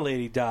a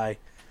lady die.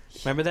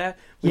 Remember that?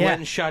 We Yeah. went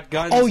and shot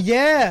guns. Oh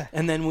yeah,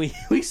 And then we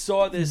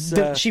saw this.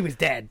 she was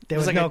dead. There it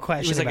was like no it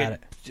question was like about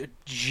it. a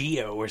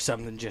Geo or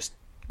something just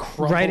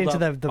crumpled Right into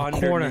up the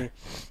underneath. corner.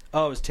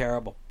 Oh, it was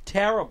terrible.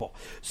 Terrible.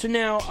 So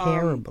now,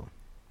 Terrible.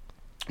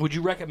 would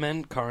you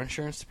recommend car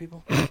insurance to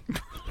people?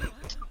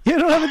 You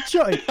don't have a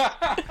choice.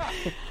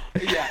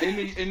 Yeah,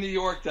 in New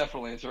York,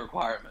 definitely it's a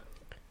requirement.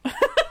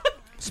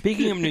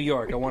 Speaking of New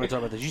York, I want to talk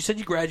about this. You said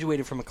you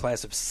graduated from a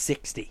class of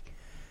 60.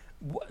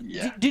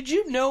 Yeah. Did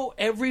you know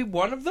every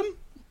one of them?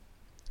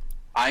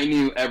 I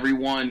knew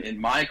everyone in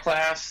my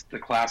class, the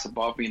class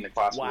above me, and the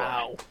class below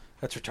Wow. me.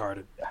 That's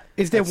retarded.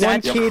 Is there one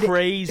That's kid?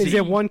 crazy. Is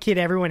there one kid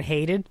everyone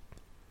hated?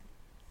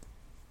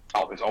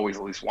 Oh, there's always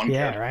at least one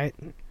Yeah, kid. right.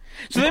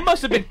 So there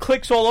must have been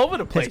clicks all over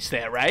the place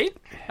there, right?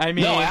 I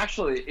mean, No,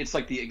 actually, it's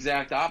like the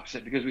exact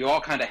opposite because we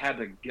all kind of had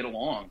to get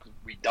along because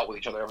we dealt with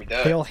each other every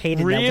day. They all hated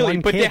that really,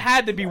 one but kid. there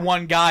had to be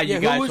one guy. You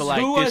guys were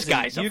like, who this was it?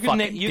 guy's a You could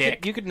fucking you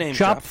dick. could name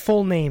Drop drop.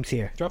 full names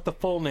here. Drop the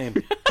full name.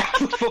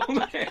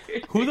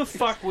 Who the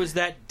fuck was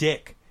that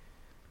dick?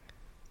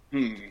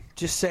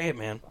 Just say it,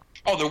 man.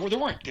 Oh, there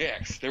weren't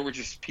dicks. There were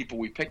just people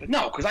we picked.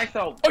 No, because I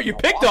felt. Oh, you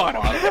picked on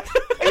him.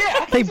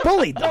 Yeah. They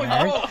bullied them, Oh,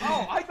 Eric.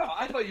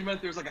 I thought you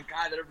meant there was like a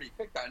guy that everybody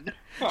picked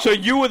on. So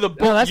you were the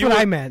No, that's you what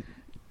were- I meant.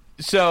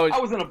 So I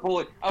wasn't a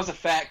bully. I was a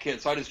fat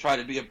kid, so I just tried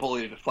to be a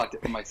bully to deflect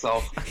it from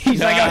myself. He's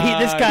like, oh,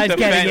 this guy's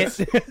getting defense.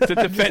 it. It's a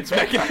defense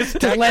mechanism.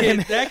 To let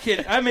him. That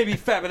kid, I may be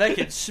fat, but that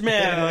kid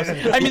smells.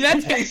 I mean,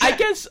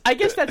 I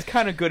guess that's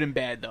kind of good and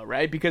bad, though,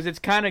 right? Because it's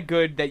kind of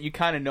good that you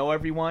kind of know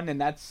everyone, and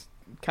that's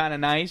kind of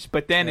nice.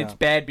 But then it's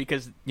bad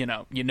because you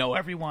know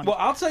everyone. Well,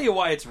 I'll tell you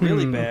why it's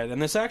really bad,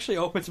 and this actually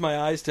opens my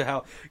eyes to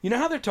how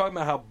how they're talking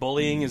about how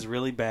bullying is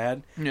really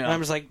bad. Yeah. And I'm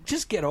just like,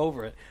 just get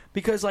over it,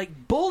 because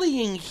like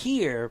bullying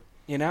here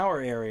in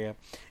our area,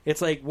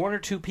 it's like one or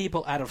two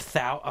people out of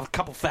a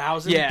couple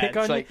thousand Yeah, pick it's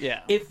on like- you.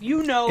 yeah. If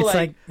you know It's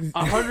like like-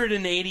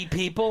 180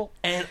 people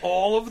and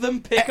all of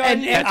them pick on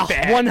And you, That's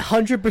bad.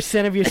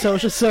 100% of your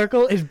social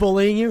circle is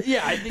bullying you.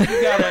 yeah, I think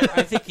you gotta.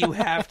 I think you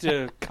have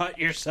to cut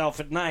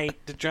yourself at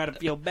night to try to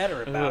feel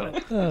better about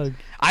it. Oh,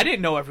 I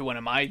didn't know everyone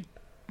in my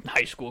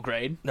high school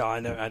grade. No, I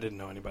didn't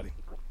know anybody.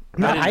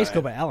 not didn't high know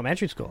school, that. but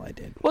elementary school I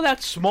did. Well,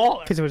 that's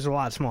smaller. Because it was a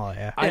lot smaller,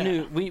 yeah. I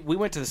knew we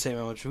went to the same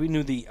elementary. We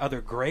knew the other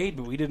grade,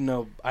 but we didn't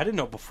know. I didn't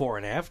know before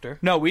and after.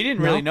 No, we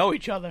didn't really know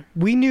each other.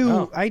 We knew,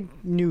 Oh. I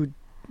knew,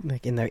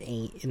 like, in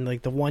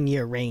the 1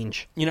 year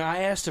range.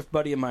 I asked a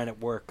buddy of mine at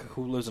work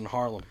who lives in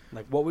Harlem,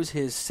 like, what was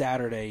his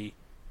Saturday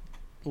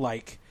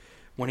like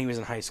when he was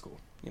in high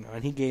school?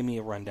 And he gave me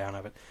a rundown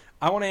of it.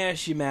 I want to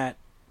ask you, Matt,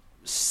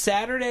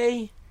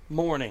 Saturday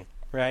morning,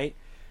 right?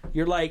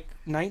 You're like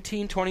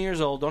 19, 20 years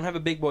old, don't have a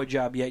big boy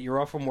job yet,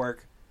 you're off from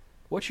work.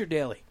 What's your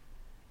daily?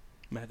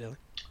 Matt Daly?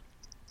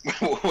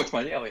 What's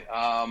my daily?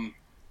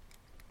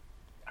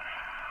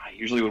 I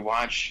usually would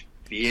watch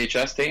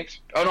VHS tapes.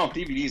 Oh no,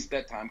 DVDs at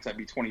that time because I'd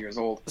be 20 years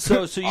old.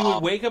 So you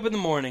would wake up in the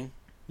morning,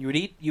 you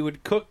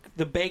would cook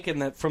the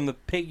bacon from the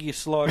pig you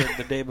slaughtered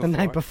the day before. The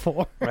night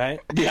before. Right?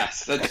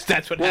 Yes,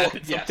 That's what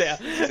happens yes, up there.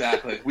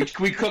 exactly.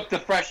 We cooked the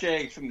fresh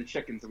eggs from the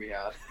chickens that we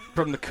had.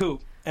 From the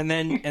coop. And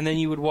then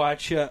you would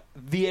watch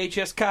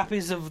VHS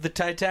copies of the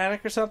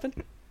Titanic or something?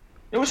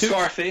 It was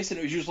Scarface, and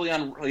it was usually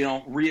on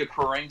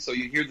reoccurring. So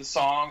you hear the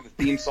song, the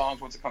theme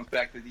songs. Once it comes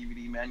back to the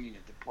DVD menu, you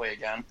have to play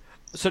again.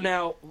 So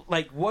now,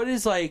 like, what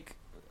did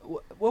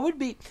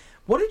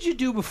you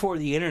do before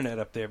the internet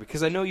up there?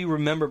 Because I know you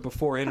remember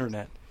before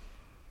internet.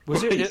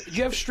 Did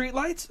you have street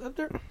lights up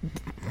there?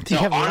 Do you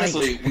have lights?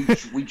 honestly,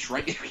 we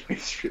drank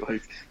street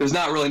lights. There's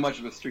not really much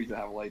of a street to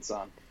have lights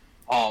on.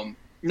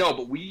 No,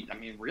 but we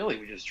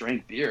just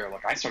drank beer.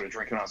 Like, I started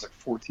drinking when I was like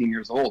 14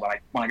 years old.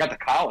 When I got to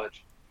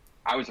college,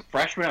 I was a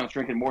freshman. I was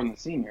drinking more than the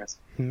seniors.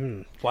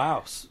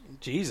 Wow.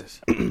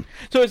 Jesus.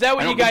 So is that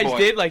what I you know, good guys boy.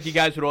 did? Like, you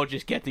guys would all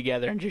just get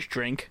together and just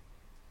drink?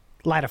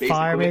 Light a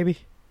fire, Basically. maybe?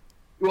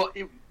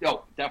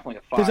 Well, definitely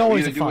a fire. There's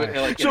always We a either do fire.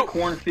 it, like, in a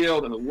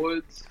cornfield, in the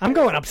woods. I'm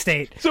going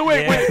upstate. So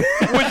wait,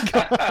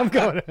 I'm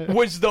going.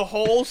 was the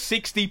whole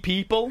 60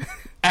 people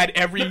at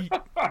every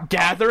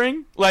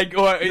gathering? Like,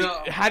 or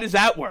No. how does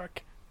that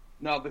work?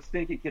 No, the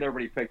stinky kid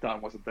everybody picked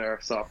on wasn't there.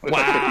 So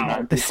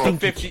Wow. The people.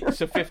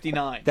 stinky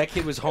 59. That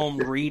kid was home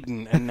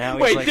reading, and now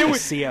he's Wait, like there the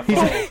was-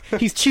 CFO.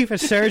 He's chief of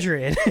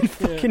surgery in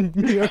fucking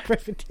New York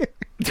Presbyterian.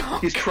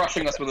 He's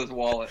crushing us with his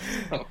wallet.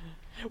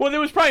 Well,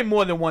 there was probably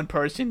more than one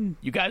person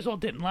you guys all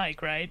didn't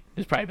like, right?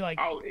 There's probably like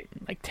Oh,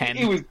 10.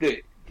 it was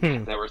big.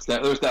 There was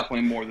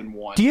definitely more than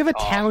one. Do you have a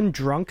town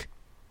drunk?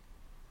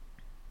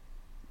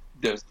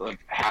 There's like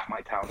half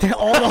my town.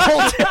 All the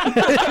whole town.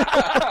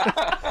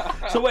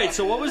 So wait,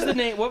 what was the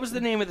name? What was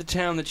the name of the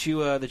town that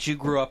you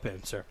grew up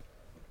in, sir?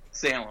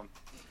 Salem.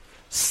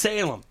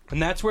 Salem,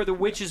 and that's where the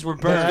witches were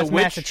Yeah, burned. that's the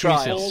witch Massachusetts.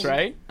 trials,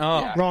 right?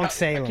 Oh, Yeah. Wrong I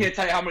Salem. can't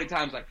tell you how many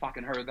times I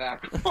fucking heard that.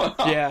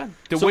 yeah.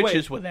 The So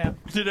witches wait. were there.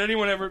 Did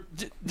anyone ever?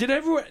 Did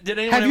anyone?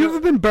 Have you ever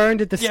been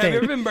burned at the Yeah, stake? have you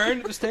ever been burned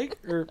at the stake?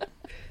 Or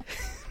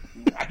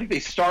I think they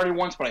started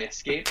once, but I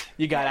escaped.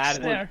 You got out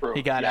of Slid there. through.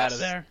 He got Yes. out of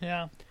there.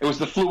 Yeah. It was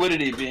the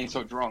fluidity of being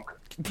so drunk.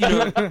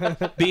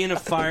 being a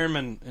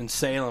fireman in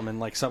Salem and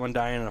like someone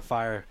dying in a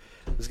fire,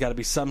 there's got to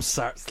be some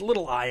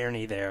little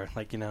irony there.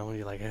 Like when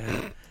you're like,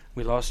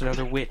 we lost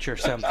another witch or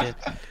something.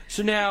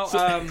 So now,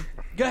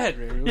 go ahead,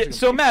 Ray. Yeah,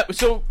 so Matt,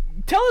 tell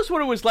us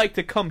what it was like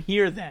to come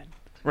here then,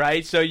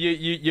 right? So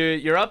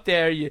you're up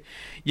there, you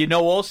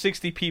know all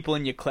 60 people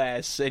in your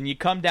class, and you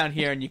come down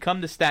here and you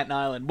come to Staten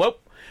Island.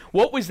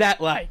 What was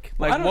that like?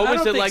 Like, what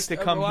was it like to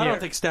come well, here? I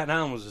don't think Staten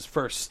Island was his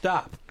first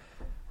stop,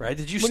 right?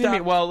 Did you What do stop? you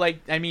mean? Well, like,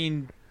 I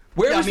mean,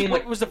 Where Yeah, was I mean,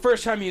 what like- was the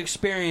first time you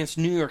experienced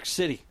New York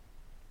City?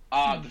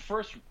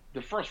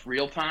 The first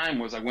real time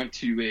was I went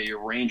to a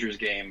Rangers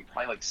game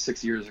probably like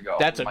 6 years ago.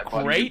 that's a with my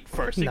buddy. great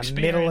first in the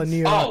experience. middle of New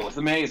York. Oh, it was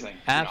amazing.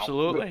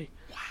 Absolutely.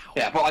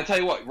 Yeah, but I tell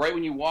you what, right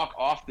when you walk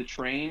off the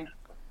train,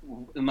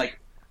 and like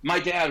my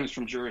dad, who's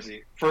from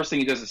Jersey, first thing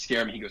he does is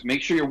scare me. He goes,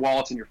 "Make sure your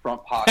wallet's in your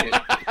front pocket,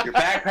 your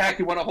backpack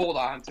you want to hold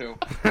on to."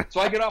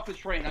 So I get off the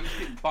train, I'm just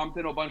getting bumped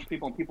into a bunch of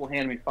people, and people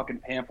hand me fucking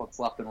pamphlets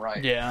left and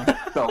right. Yeah.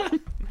 So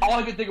all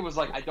I could think of was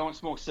like, I don't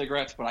smoke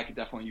cigarettes, but I could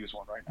definitely use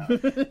one right now.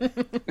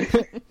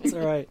 It's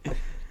all right.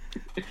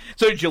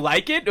 So did you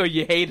like it or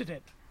you hated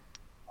it?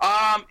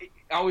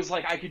 I was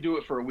like, I could do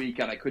it for a week,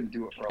 and I couldn't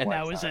do it for a And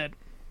lifetime. that was it.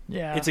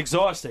 Yeah. It's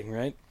exhausting,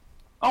 right?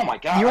 Oh my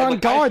god! You're on I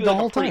guard feel the like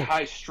whole I'm pretty time.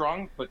 high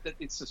strung, but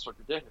it's just like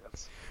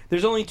ridiculous.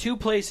 There's only two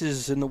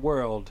places in the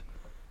world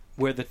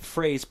where the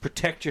phrase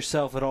 "protect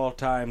yourself at all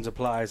times"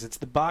 applies. It's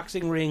the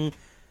boxing ring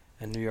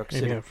in New York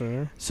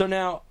City. So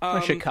now,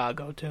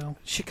 Chicago too.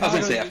 Chicago. I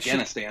was going to say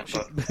Afghanistan,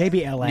 but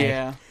Maybe L.A.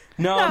 Yeah.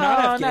 No, No, not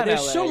Afghanistan. not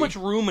There's LA. so much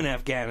room in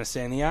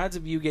Afghanistan. The odds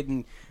of you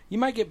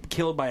might get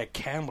killed by a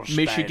camel spider.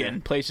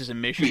 Michigan. Places in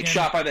you Michigan. get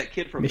shot by that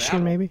kid from Michigan,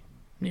 Babel. maybe?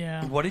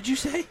 Yeah. What did you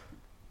say?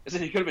 I said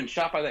he could have been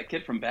shot by that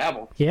kid from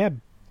Babel. Yeah,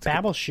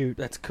 Babel shoot.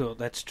 That's cool.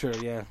 That's true.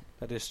 Yeah,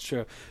 that is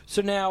true.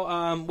 So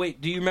now,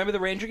 wait. Do you remember the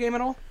Ranger game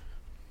at all?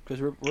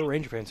 Because we're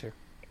Ranger fans here.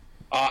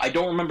 I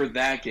don't remember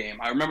that game.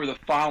 I remember the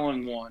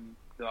following one,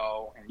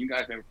 though, and you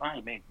guys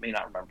may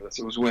not remember this.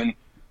 It was when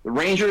the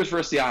Rangers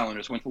versus the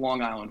Islanders went to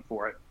Long Island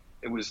for it.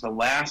 It was the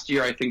last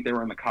year I think they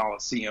were in the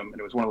Coliseum, and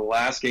it was one of the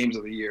last games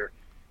of the year.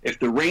 If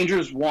the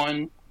Rangers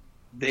won,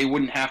 they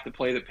wouldn't have to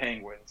play the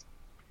Penguins.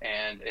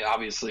 And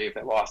obviously, if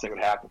they lost, they would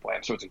have to play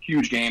them. So it's a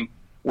huge game.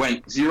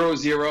 Went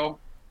 0-0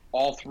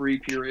 all 3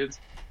 periods.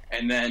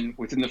 And then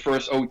within the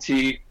first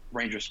OT,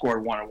 Rangers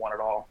scored 1 and 1 at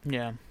all.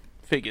 Yeah.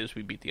 Figures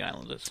we beat the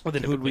Islanders. Well,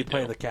 then who did we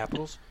play? do. The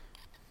Capitals.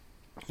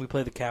 We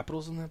played the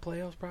Capitals in the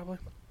playoffs, probably.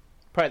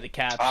 Probably the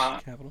Caps.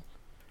 Capitals.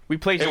 we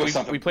played it was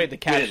something- we played the we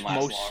Caps didn't last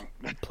most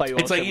long. playoffs.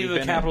 It's like that either we've the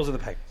been in. Capitals or the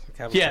Penguins. The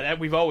Capitals Yeah, or- that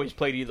we've always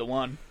played either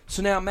one.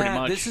 So now, Pretty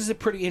Matt, much. this is a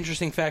pretty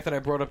interesting fact that I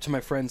brought up to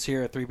my friends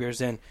here at 3 Beers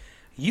In.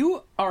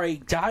 You are a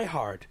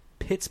diehard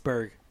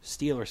Pittsburgh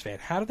Steelers fan.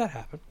 How did that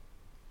happen?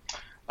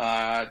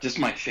 Just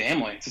my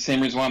family. It's the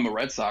same reason why I'm a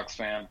Red Sox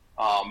fan.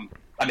 I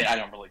mean, I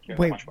don't really care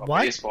Wait, that much about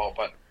what? baseball,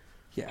 but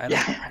Yeah, I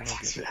yeah, don't, I'm a I Red don't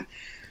Sox get it. fan.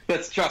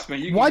 That's trust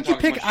me. Why'd you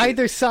can talk pick as much shit-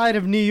 either side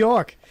of New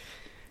York?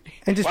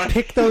 And just Why-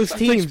 pick those It's like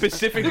teams.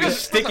 specifically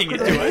sticking it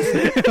to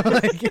us.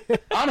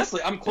 Like,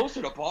 Honestly, I'm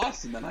closer to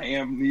Boston than I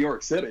am New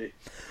York City.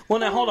 Well,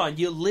 now, hold on.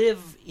 You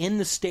live in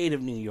the state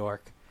of New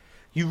York.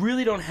 You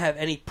really don't have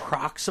any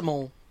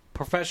proximal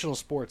professional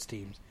sports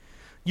teams.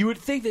 You would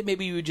think that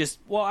maybe you would just,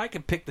 well, I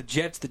could pick the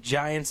Jets, the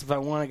Giants if I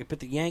want. I could pick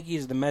the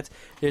Yankees, the Mets.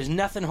 There's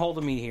nothing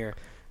holding me here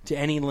to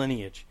any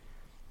lineage.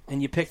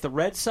 And you pick the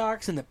Red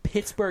Sox and the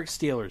Pittsburgh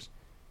Steelers.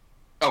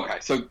 Okay,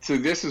 so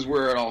this is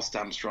where it all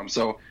stems from.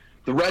 So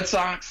the Red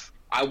Sox,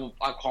 I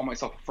call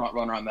myself a front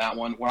runner on that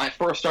one. When I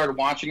first started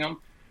watching them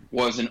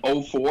was in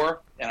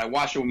 2004, and I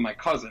watched it with my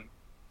cousin,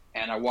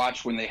 and I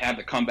watched when they had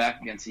the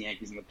comeback against the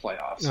Yankees in the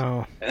playoffs.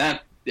 oh, And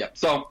that, yeah.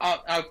 So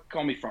I'll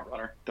call me front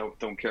runner.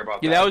 Don't care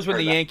about Yeah, that. that was when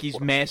the Heard that Yankees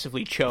before.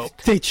 massively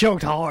choked. they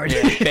choked hard.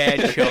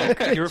 Bad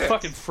choke. You're a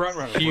fucking front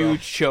runner,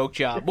 Huge choke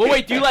job. Well,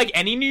 wait, do you like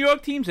any New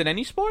York teams in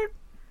any sport?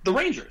 The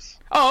Rangers.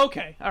 Oh,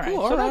 okay. All right. Cool,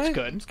 so all that's right.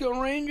 good. Let's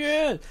go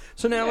Rangers.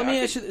 So now let Yeah, me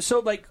I ask you. So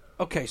like,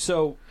 okay,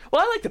 so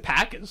Well, I like the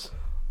Packers.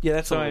 yeah,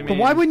 that's So, what I I mean- But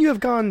why wouldn't you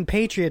have gone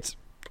Patriots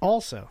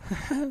also?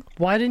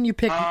 Why didn't you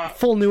pick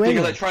full New Because I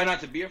England? try not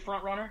to be a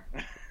front runner.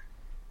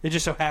 It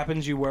just so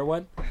happens you were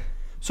one.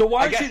 So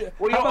why I don't guess. you?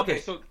 Well, you how know, about okay,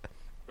 this? so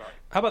sorry.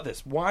 How about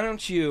this? Why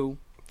don't you,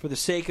 for the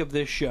sake of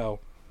this show,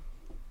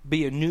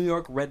 be a New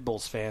York Red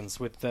Bulls fans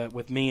with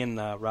me and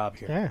Rob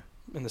here Yeah.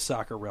 in the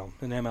soccer realm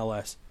in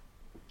MLS?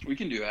 We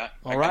can do that.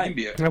 All I right. can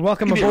be a, And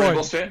welcome I can be a Red aboard.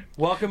 Bulls fan.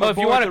 Welcome Well, if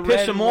aboard you want the to piss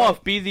Red them and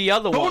off, be the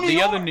other Go one, New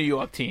the other York! New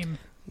York team.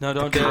 No,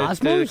 don't The do it.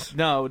 Cosmos?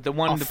 No, the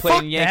one Oh, to play in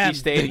fuck Yankee them.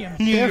 Stadium.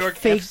 New They're York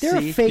fake. FC. They're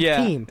a fake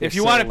Yeah. team. If They're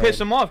you want to so piss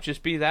lame. them off,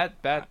 just be that.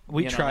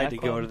 We you know, tried that to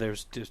club. go to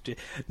theirs.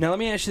 Now let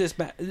me ask you this,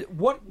 Matt.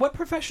 What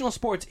professional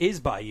sports is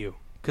by you?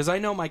 Because I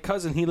know my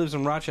cousin, he lives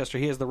in Rochester.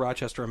 He has the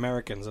Rochester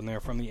Americans, and they're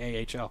from the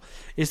AHL.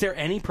 Is there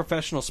any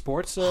professional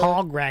sports?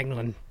 Hog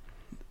wrangling.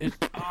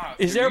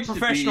 Is there a used to be,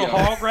 professional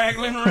hog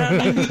wrangling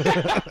around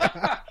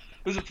here?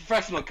 There's a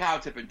professional cow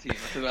tipping team.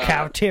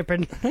 Cow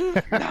tipping.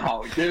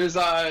 No, there's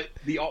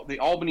the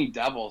Albany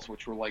Devils,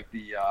 which were like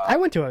the I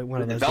went to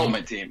one of those.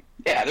 development team.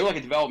 Yeah, they're like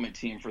a development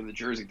team for the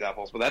Jersey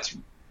Devils, but that's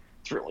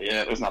really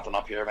it. There's nothing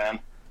up here, man.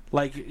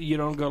 Like, you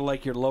don't go to,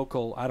 like, your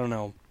local, I don't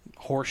know,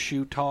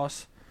 horseshoe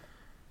toss?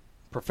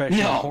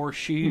 Professional No.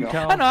 horseshoe No. I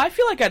toss? don't know. I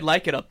feel like I'd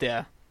like it up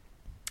there.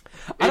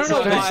 I don't It's,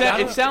 know uh, But why. I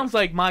it don't- sounds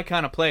like my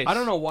kind of place. I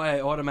don't know why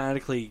I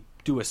automatically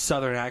do a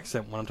southern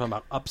accent when I'm talking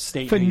about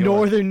upstate For New York.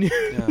 northern New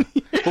Yeah.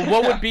 But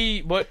what would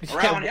be what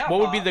Around the what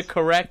would be the outlaws.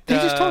 correct? They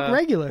just talk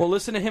regular. Well,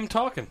 listen to him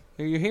talking.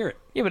 You hear it.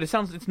 Yeah, but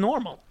it's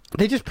normal.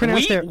 They just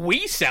pronounce their.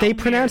 We sound. They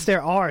pronounce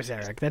their R's,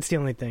 Eric. That's the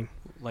only thing.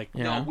 Like,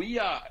 Yeah. No, we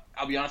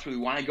I'll be honest with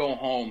you, when I go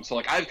home, so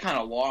like I've kind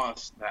of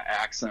lost that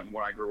accent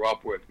when I grew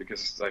up with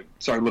because I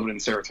started living in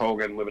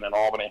Saratoga and living in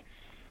Albany.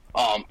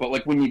 But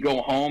like when you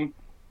go home,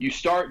 you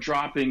start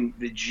dropping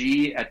the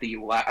G at the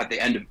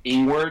end of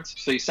ing words.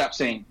 So you stop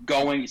saying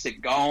going, you say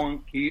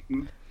going,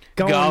 keeping.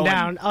 Going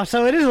down. Oh,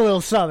 so it is a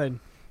little southern.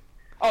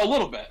 Oh, a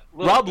little bit.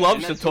 Rob loves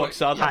And to that's talk what-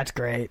 Southern. That's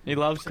great. He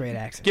loves Great it.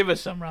 accent. Give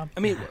us some, Rob.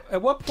 I mean,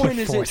 at what point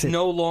is Force it it.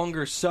 no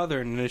longer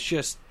southern and it's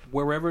just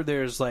wherever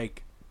there's,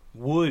 like,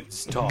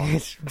 woods talk?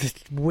 It's just I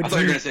thought you were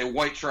woodsy, gonna say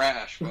white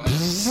trash. But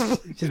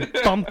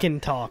just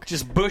bumpkin talk.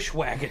 Just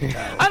bushwhacking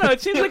town. I don't know.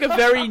 It seems like a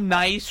very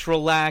nice,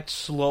 relaxed,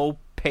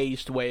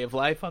 slow-paced way of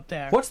life up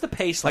there. What's the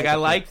pace like? Like I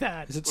up like there?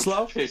 that. Is it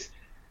slow?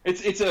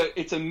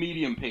 it's a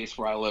medium pace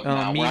where I live Oh,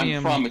 now.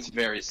 medium. Where I'm from, it's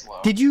very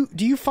slow. Do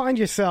you find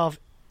yourself,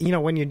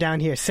 when you're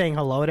down here saying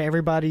hello to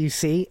everybody you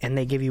see and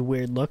they give you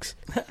weird looks?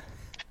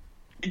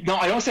 No,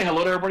 I don't say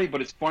hello to everybody,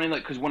 but it's funny,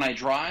 like, because when I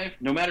drive,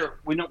 no matter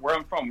where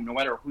I'm from, no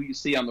matter who you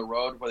see on the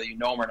road, whether you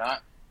know them or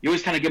not, you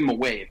always kind of give them a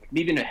wave,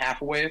 even a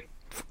half a wave.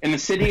 In the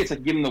city, it's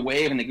like give them the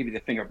wave and they give you the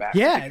finger back.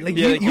 Yeah, like Yeah, they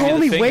give you you the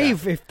only finger.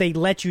 wave if they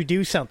let you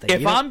do something.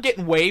 If You don't- I'm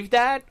getting waved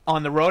at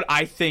on the road,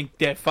 I think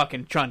they're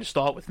fucking trying to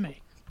start with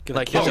me.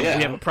 Like, kill we you.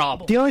 have a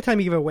problem. the only time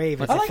you give a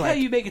wave is I if, like how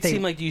you make it they-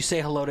 seem like you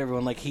say hello to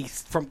everyone like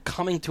he's from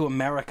Coming to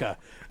America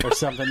or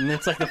something. And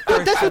it's like the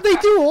first. That's what they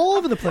do all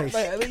over the place.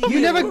 I mean, You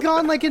never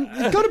gone like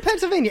go to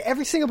Pennsylvania.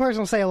 Every single person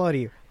will say hello to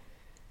you.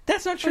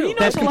 That's not true. He knows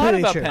That's a lot completely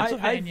about true.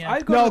 Pennsylvania. I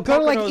go No, to go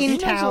to like Poconos. in He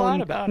knows a lot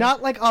town, about it.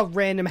 not like a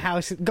random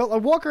house. Go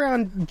walk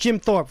around Jim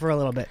Thorpe for a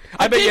little bit.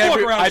 I bet did you walk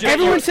every- around I Jim bet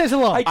Everyone Thorpe. says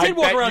hello. I I did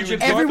walk bet around you Jim would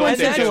Thorpe, Everyone and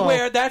says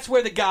hello. that's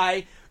where the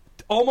guy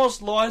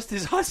almost lost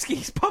his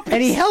Huskies puppies.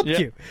 And he helped Yeah.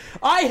 you.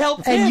 I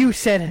helped him. And you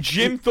said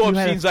Jim you Thorpe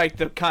had a- seems like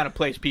the kind of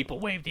place people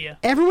wave to you.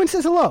 Everyone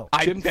says hello.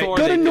 Jim bet Thorpe.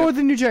 Go they to do.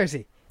 northern New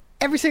Jersey.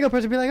 Every single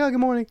person will be like, "Oh, good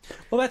morning."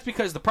 Well, that's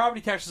because the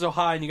property tax is so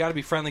high, and you got to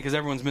be friendly because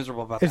everyone's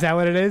miserable about Is that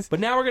what it is? But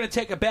now we're going to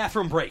take a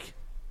bathroom break.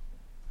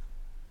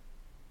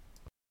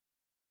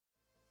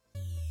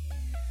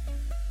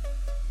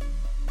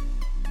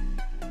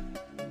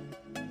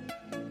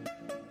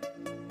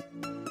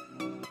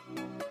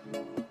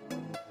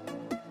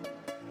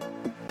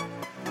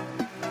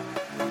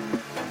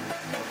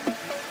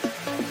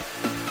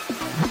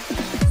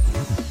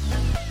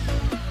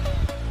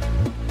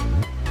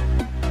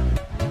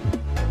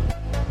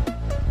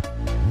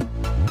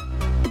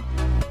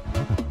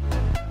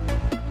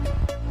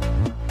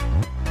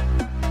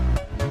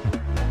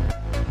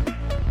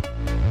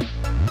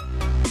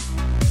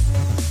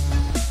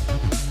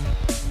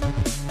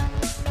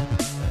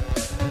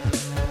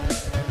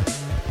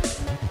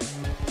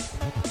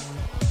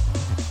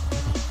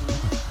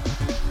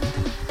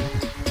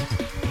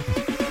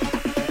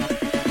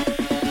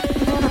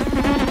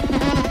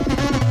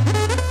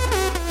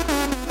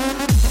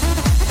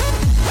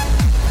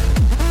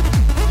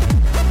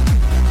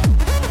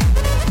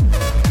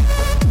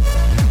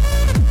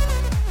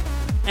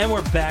 And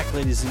we're back,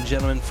 ladies and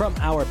gentlemen, from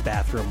our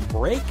bathroom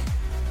break.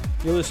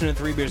 You're listening to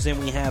Three Beers In.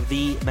 We have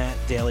the Matt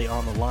Daly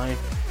on the line,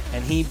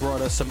 and he brought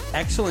us some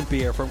excellent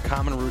beer from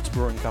Common Roots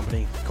Brewing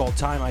Company called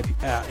Time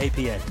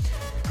APA.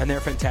 And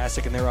they're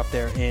fantastic, and they're up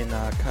there in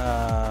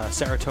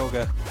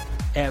Saratoga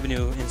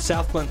Avenue in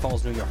South Glen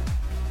Falls, New York.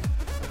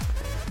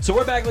 So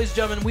we're back, ladies and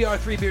gentlemen. We are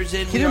Three Beers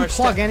In. You We didn't are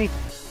plug anything.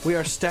 We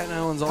are Staten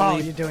Island's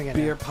only you're doing it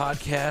beer now.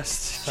 podcast.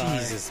 Sorry.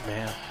 Jesus,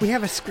 man. We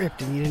have a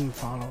script and you didn't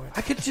follow it.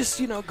 I could just,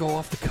 go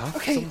off the cuff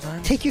Okay,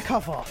 sometimes. take your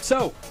cuff off.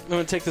 So, I'm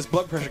going to take this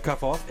blood pressure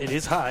cuff off. It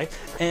is high.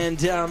 And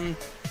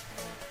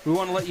we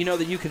want to let you know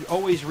that you can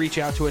always reach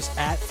out to us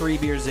at 3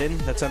 Beers In.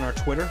 That's on our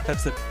Twitter.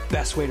 That's the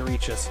best way to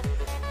reach us.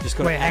 Just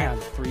go Wait, to hang at on.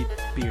 3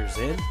 Beers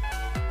In.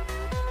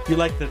 You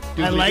like the...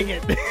 I like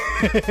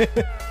it.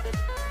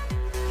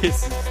 His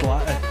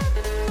slide.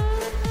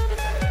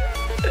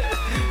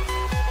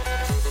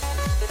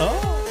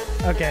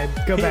 Okay,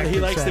 go back. He to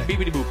likes the track.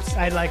 beepity boops.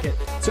 I like it.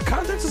 So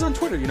contact us on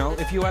Twitter.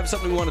 If you have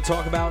something we want to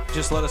talk about,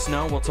 just let us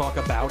know. We'll talk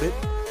about it.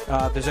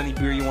 If there's any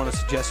beer you want to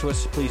suggest to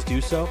us, please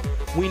do so.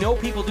 We know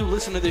people do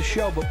listen to this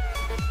show, but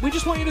we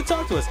just want you to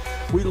talk to us.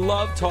 We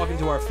love talking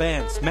to our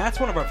fans.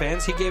 Matt's one of our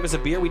fans. He gave us a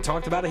beer. We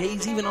talked about it. Hey,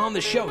 he's even on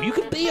the show. You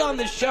could be on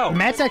this show.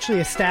 Matt's actually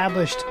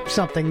established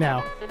something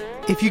now.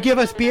 If you give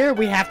us beer,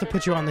 we have to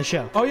put you on the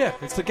show. Oh, yeah.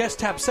 It's the guest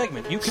tap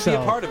segment. You could be a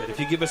So- part of it. If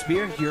you give us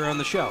beer, you're on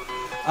the show.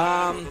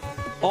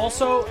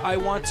 Also, I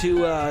want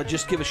to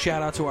just give a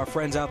shout-out to our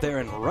friends out there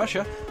in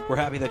Russia. We're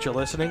happy that you're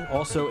listening.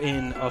 Also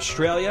in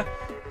Australia,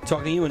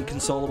 talking to you in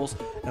Consolables.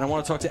 And I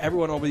want to talk to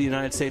everyone over the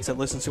United States that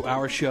listens to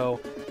our show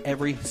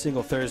every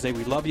single Thursday.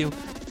 We love you.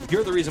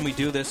 You're the reason we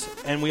do this.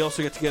 And we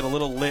also get to get a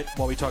little lit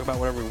while we talk about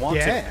whatever we want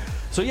Yeah. to.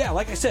 So, yeah,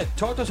 like I said,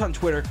 talk to us on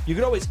Twitter. You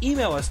can always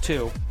email us,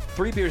 too,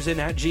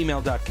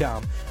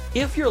 3beersin@gmail.com.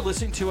 If you're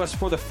listening to us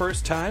for the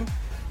first time,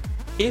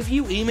 if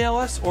you email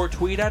us or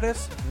tweet at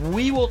us,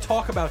 we will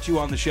talk about you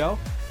on the show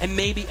and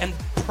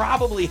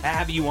probably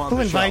have you on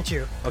We'll the show. invite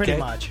you, pretty okay?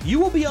 much. You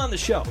will be on the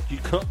show. You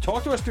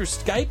talk to us through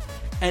Skype,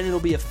 and it'll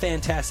be a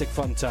fantastic,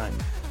 fun time.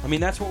 I mean,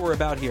 that's what we're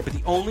about here. But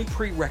the only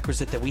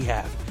prerequisite that we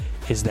have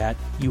is that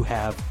you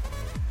have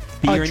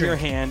beer in your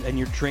hand and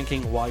you're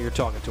drinking while you're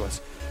talking to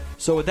us.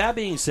 So with that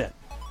being said,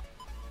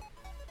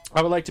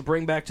 I would like to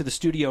bring back to the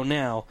studio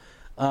now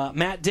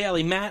Matt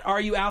Daly. Matt, are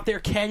you out there?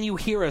 Can you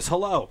hear us?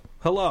 Hello.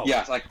 Hello.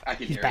 Yes, I can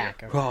He's hear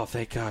back. Oh,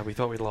 thank God. We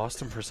thought we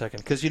lost him for a second.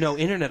 Because,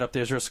 internet up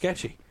there is real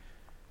sketchy.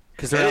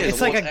 Because you. they're It's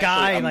like a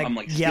guy, I'm, like, I'm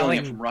stealing yelling.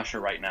 it from Russia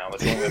right now.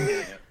 That's the only way I'm doing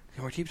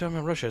it. we keep talking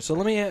about Russia. So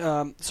let me...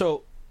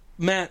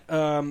 Matt,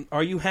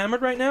 are you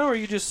hammered right now, or are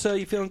you just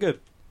you feeling good?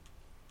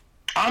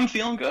 I'm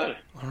feeling good.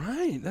 All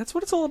right. That's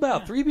what it's all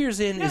about. 3 Beers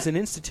In is an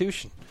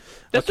institution.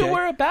 That's Okay? what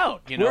we're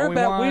about. We we are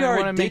want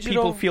a to make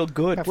digital- people feel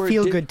good. A We're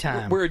feel-good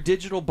time. We're a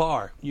digital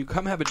bar. You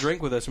come have a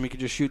drink with us, and we can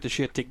just shoot the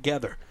shit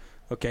together.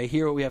 Okay?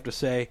 Hear what we have to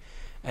say,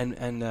 and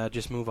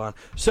just move on.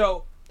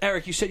 So,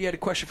 Eric, you said you had a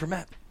question for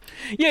Matt.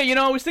 Yeah,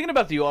 I was thinking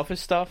about the Office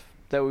stuff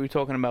that we were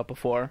talking about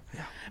before.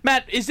 Yeah.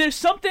 Matt, is there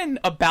something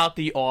about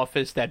The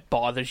Office that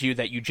bothers you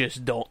that you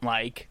just don't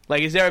like?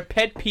 Like, is there a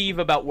pet peeve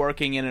about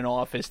working in an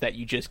office that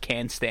you just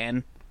can't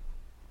stand?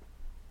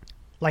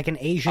 Like an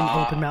Asian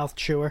open-mouthed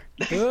chewer.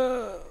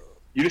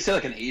 You just say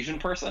like an Asian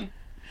person?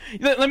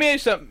 Let me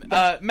ask you something.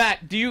 Matt,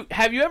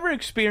 have you ever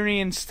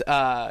experienced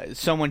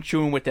someone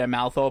chewing with their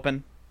mouth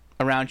open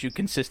around you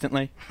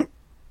consistently?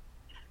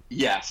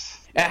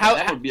 Yes. How-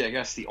 that would be, I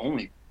guess, the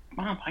only...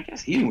 Well, I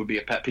guess eating would be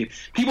a pet peeve.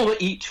 People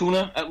that eat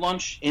tuna at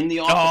lunch in the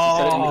office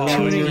instead of in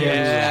the tuna, cafeteria,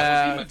 yeah.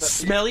 that would be my pet peeve.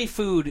 Smelly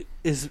food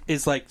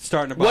is like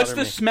starting to bother What's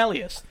the me.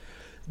 smelliest?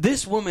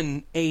 This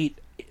woman ate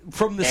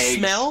from the Eggs.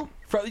 smell.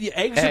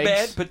 Eggs are Eggs.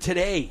 bad, but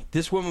today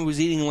this woman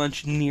was eating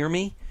lunch near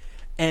me,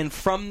 and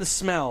from the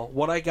smell,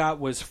 what I got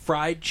was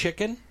fried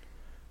chicken,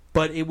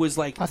 but it was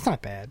like, That's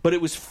not bad. but it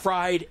was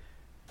fried,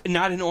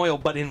 not in oil,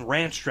 but in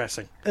ranch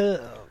dressing. Ugh.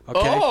 Okay,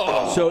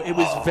 Oh. so it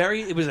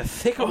was a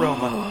thick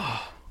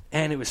aroma,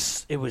 and it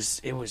was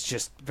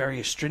just very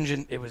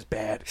astringent. It was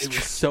bad. It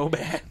was so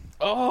bad.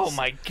 Oh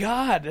my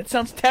god, that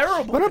sounds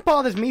terrible. What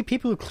bothers me?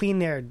 People who clean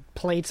their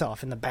plates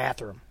off in the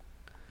bathroom.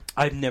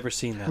 I've never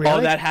seen that. Really?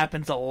 Oh, that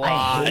happens a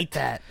lot. I hate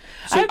that.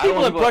 I have I don't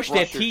people that know brush about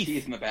their your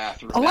teeth. in the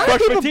bathroom. A lot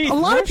Brush of my people. teeth. A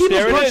lot of people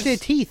There it brush is. their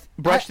teeth.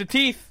 Brush the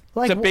teeth.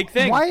 Like, it's a big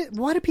thing.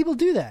 Why do people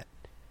do that?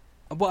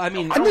 Well, I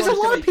mean, I don't there's a understand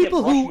lot why of you can't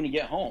people brush who- when you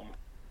get home.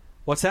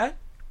 what's that?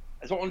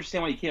 I don't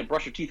understand why you can't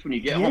brush your teeth when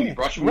you get Yeah. home. You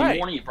brush them in Right. the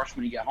morning, you brush them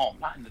when you get home.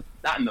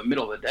 Not in the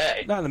middle of the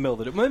day. Not in the middle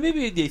of it. Well,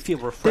 maybe they feel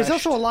refreshed. There's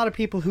also a lot of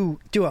people who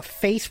do a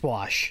face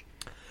wash.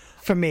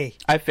 For me,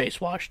 I face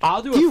washed.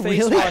 I'll do Do a you face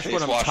really? wash Face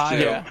when I'm wash, tired.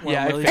 too. Yeah. When I'm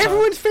Yeah, really I- tired.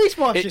 everyone's face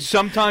washes.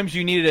 Sometimes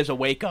you need it as a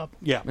wake up.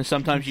 Yeah. And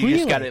sometimes you Really?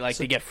 just got it like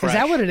to get fresh. Is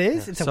that what it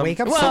is? It's a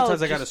wake up.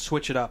 Sometimes I just- got to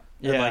switch it up.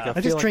 Yeah. And, like, I I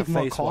feel just like drink a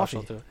more face wash coffee.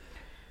 will do it.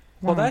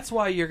 Well, that's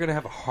why you're going to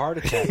have a heart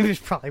attack. He was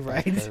probably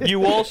right.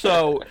 You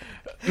also,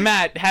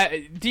 Matt,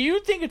 do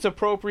you think it's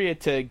appropriate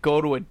to go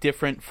to a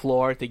different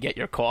floor to get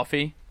your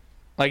coffee?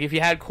 Like, if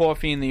you had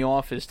coffee in the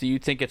office, do you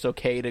think it's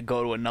okay to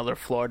go to another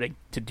floor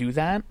to do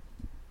that?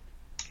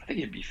 I think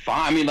it'd be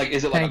fine. I mean, like,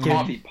 is it like Thank a you.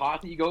 coffee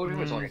pot that you go to?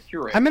 Or is it like a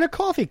Keurig? I'm in a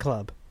coffee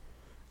club.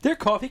 There are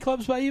coffee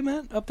clubs by you,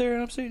 Matt, up there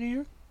in upstate New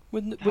York?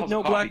 With How's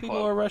no a coffee black people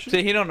club? or Russians?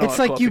 See, he don't know It's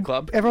a like coffee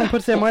club. everyone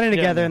puts their money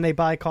together Yeah. and they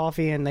buy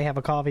coffee and they have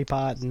a coffee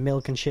pot and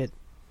milk and shit.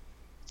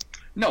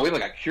 No, we have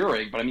like a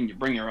Keurig, but I mean, you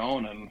bring your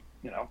own, and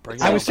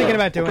I was thinking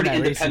about doing pretty that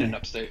independent recently.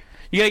 upstate.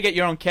 You gotta get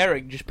your own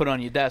Keurig. Just put it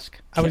on your desk.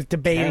 I was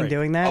debating Keurig.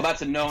 doing that. Oh,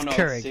 that's a no-no. It's It's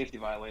a Keurig. safety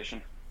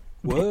violation.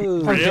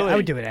 Whoa. I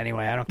would do it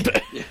anyway. I don't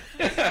care.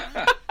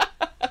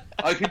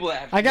 Like people that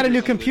have I got a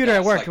new computers under their computer at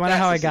desks, work. like, You wanna know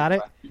how that's I got a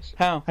it? safety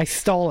How? I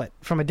stole it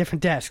from a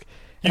different desk,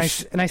 and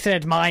I said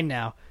it's mine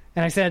now.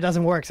 And I said it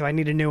doesn't work, so I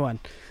need a new one.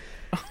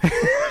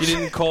 You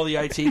didn't call the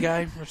IT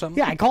guy or something?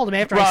 Yeah, I called him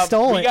after I Rob,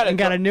 stole we it gotta and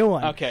got a new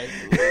one. Okay,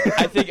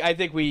 I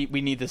think we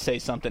need to say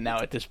something now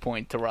at this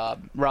point to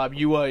Rob. Rob,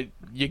 you're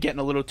getting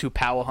a little too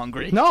power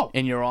hungry. No.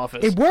 In your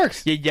office, It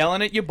works. You're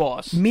yelling at your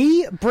boss.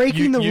 Me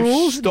breaking the You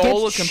rules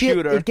stole gets a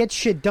computer. Shit, it gets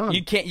shit done.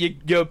 You can't.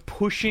 You're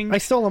pushing. I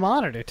stole a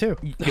monitor too.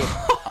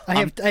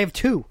 I have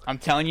two. I'm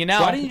telling you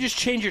now. Why didn't you just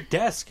change your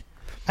desk?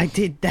 I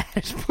did that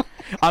as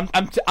well.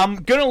 I'm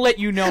gonna let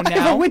you know I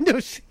have a now.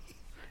 Windows.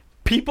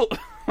 People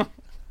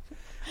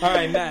All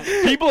right, Matt.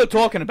 people are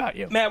talking about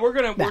you. Matt, we're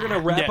gonna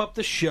wrap Yeah. up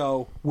the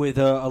show with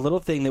a little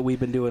thing that we've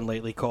been doing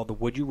lately called the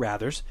Would You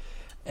Rathers,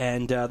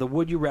 and the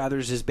Would You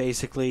Rathers is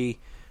basically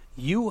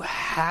you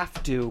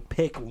have to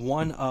pick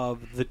one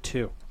of the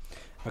two.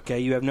 Okay,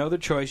 you have no other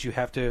choice. You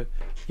have to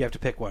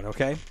pick one.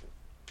 Okay.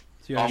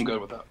 So you I'm understand-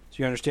 good with that. So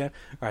you understand?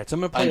 All right. So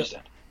I'm gonna I play.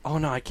 understand. Oh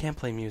no, I can't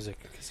play music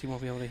because he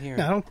won't be able to hear.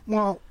 No, I don't,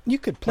 well, you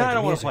could play No, I the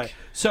don't want music. to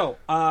play.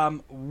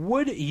 So,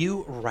 would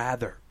you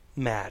rather,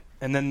 Matt,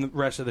 and then the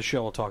rest of the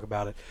show will talk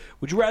about it,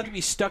 would you rather be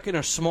stuck in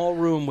a small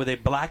room with a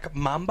black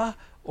mamba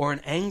or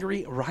an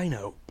angry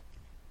rhino?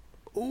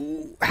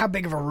 Ooh, how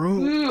big of a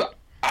room? Ugh,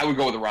 I would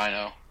go with the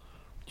rhino.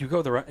 You go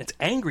with the rhino. It's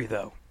angry,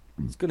 though.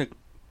 It's going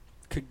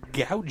to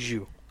gouge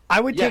you. I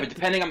would Yeah, take. but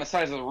depending on the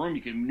size of the room,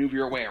 you can maneuver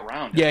your way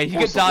around. Yeah, Of you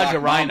course, could the dodge black a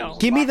rhino. mamba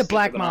is Give me the lot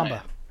black stiffer than I mamba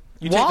am.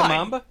 You take the Why?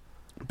 mamba?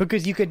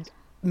 Because you could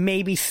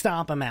maybe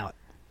stomp him out.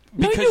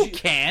 No, Because you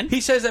can't. He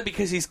says that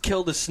because he's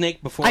killed a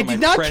snake before. I my did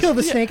not kill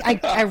the presence.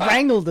 snake. I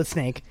wrangled the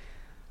snake.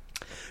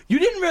 You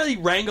didn't really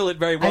wrangle it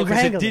very well I because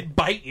it wrangled did it.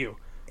 bite you.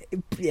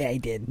 Yeah, I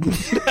did.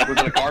 Was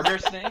it a garter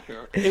snake?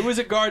 Or? It was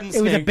a garden It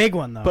snake. was a big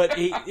one, though. But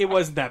it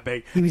wasn't that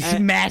big. He was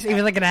massive. He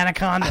was like an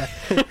anaconda.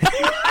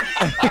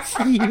 It's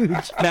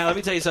huge. Now, let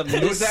me tell you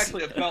something. It was This-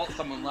 actually a belt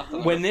someone left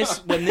on when this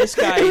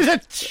guy It was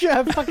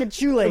a fucking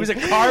shoelace. It was a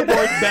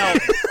cardboard belt.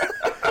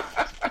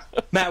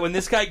 Matt, when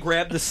this guy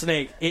grabbed the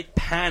snake, it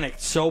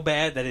panicked so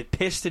bad that it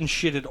pissed and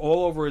shitted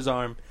all over his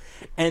arm.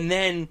 And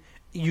then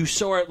you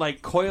saw it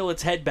like coil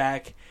its head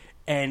back,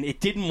 and it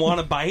didn't want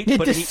to bite. It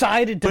but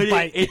decided to but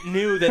bite. It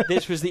knew that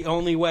this was the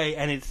only way,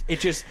 and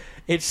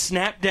it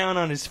snapped down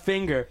on his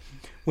finger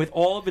with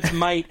all of its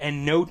might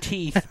and no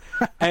teeth.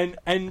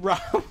 And Rob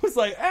was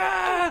like,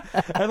 ah!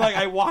 And like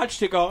I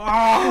watched it go,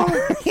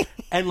 ah!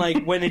 And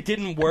like when it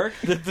didn't work,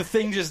 the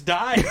thing just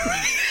died.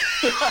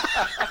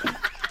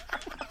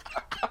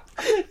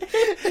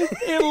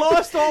 He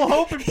lost all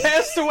hope and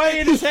passed away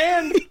in his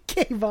hand.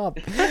 He gave up.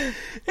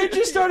 It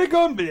just started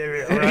going.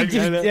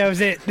 That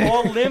was it.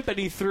 All limp, and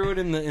he threw it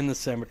in the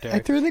cemetery. I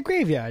threw it in the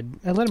graveyard.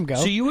 I let him go.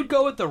 So you would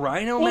go with the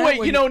rhino? Well, Matt,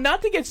 wait, when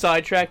not to get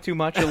sidetracked too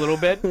much a little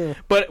bit,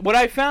 but what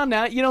I found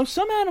out,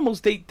 some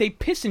animals, they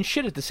piss and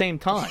shit at the same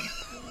time.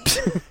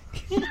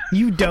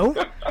 You don't?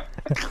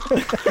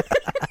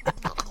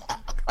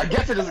 I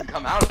guess it doesn't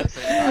come out at the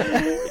same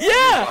time.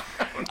 Yeah!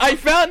 I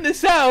found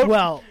this out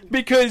Well,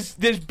 because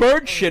there's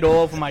bird shit all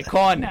over my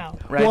car now,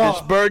 right? Well-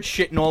 There's bird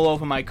shitting all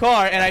over my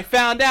car, and I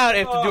found out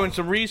after doing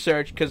some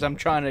research, because I'm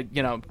trying to,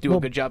 do a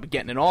good job of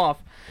getting it off,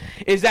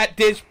 is that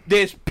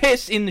there's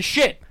piss in the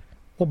shit.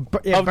 well,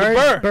 Of the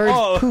bird.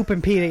 birds poop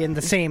and pee in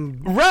the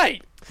same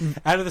Right.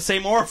 out of the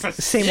same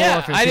orifice. Yeah,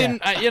 orifice. I yeah.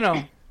 didn't,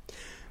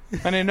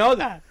 I didn't know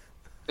that.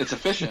 It's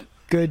efficient.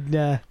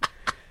 Good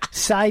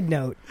side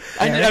note.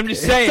 I'm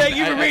just saying. Thank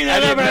you for bringing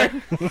that up,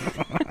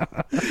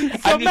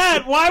 Eric. So,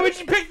 Matt, why would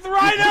you pick the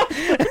rhino?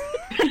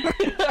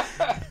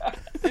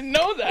 Didn't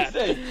know that.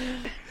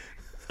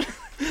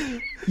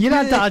 You're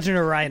not dodging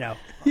a rhino.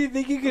 You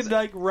think you could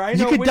rhino?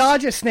 You could which-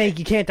 dodge a snake.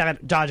 You can't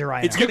dodge a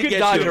rhino. It's You gonna could get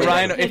dodge you a a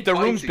rhino bit. if the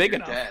room's big You're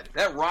enough. dead.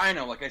 That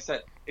rhino, like I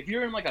said, if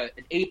you're in like an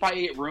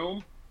 8x8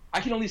 room, I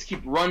can at least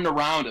keep running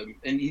around him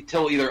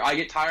until either I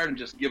get tired and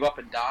just give up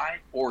and die,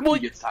 or Well, he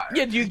gets tired.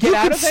 Yeah, do you get you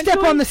out could eventually?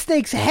 step on the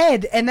snake's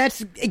head, and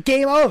that's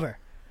game over.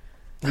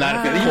 Not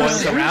if it Have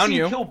coils you around seen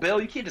you. Kill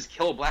Bill, you can't just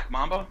kill a black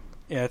mamba.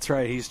 Yeah, that's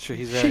right. He's Sure,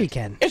 you right.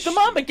 can. If the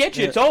mama gets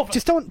you, it's over.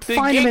 Just don't The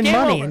find him in game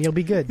money, over. and you'll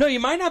be good. No, you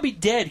might not be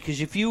dead because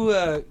if you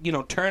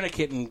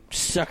tourniquet and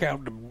suck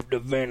out the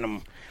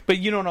venom. But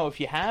you don't know if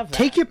you have that.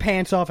 Take your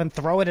pants off and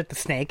throw it at the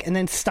snake, and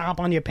then stomp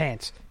on your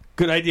pants.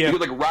 Good You idea.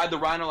 could ride the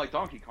rhino like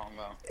Donkey Kong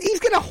though. He's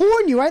gonna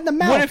horn you right in the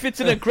mouth. What if it's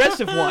an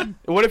aggressive one?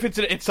 What if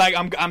it's like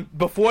I'm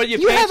before your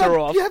you pants have are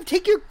off?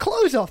 take your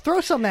clothes off,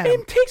 throw some at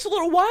him. It takes a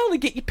little while to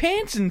get your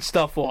pants and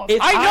stuff off. If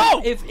I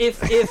know.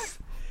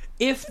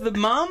 If the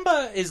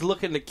mamba is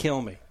looking to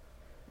kill me,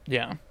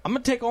 Yeah. I'm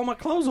gonna take all my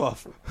clothes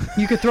off.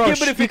 You could throw. Yeah,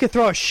 but if you it- could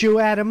throw a shoe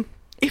at him.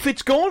 If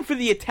it's going for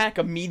the attack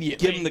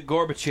immediately, Give him the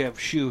Gorbachev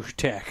shoe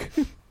tech.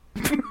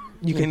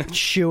 You can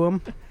shoe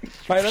him.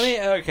 All right,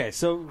 okay,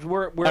 so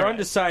we're right.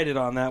 undecided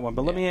on that one,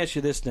 but let me ask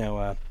you this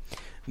now,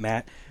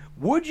 Matt.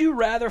 Would you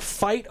rather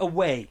fight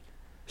away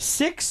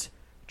 6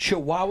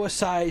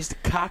 Chihuahua-sized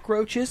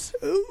cockroaches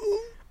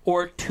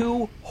or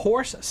 2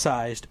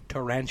 horse-sized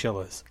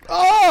tarantulas?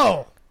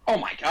 Oh, Oh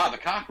my god, the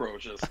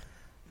cockroaches.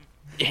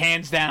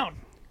 hands down.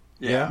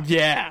 Yeah.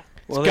 Yeah.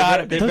 Well, It's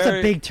gotta they're be. those very-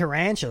 are big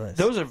tarantulas.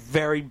 Those are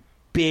very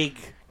big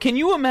Can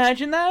you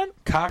imagine that?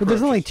 cockroaches. but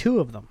there's only 2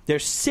 of them.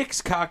 There's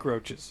 6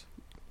 cockroaches.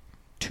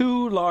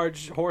 2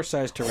 large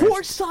horse-sized tarantulas.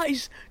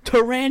 Horse-sized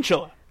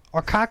tarantula.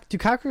 Or do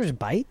cockroaches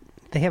bite?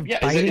 They have Yeah,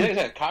 biting. is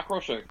it a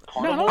cockroach a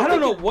carnivore? I don't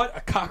know what a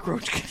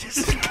cockroach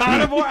is. A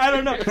carnivore? I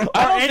don't know.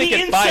 Are don't any think it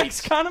insects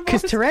bites. carnivores?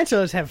 Because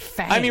tarantulas have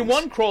fangs. I mean,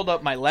 one crawled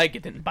up my leg.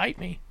 It didn't bite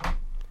me.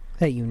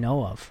 that you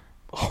know of.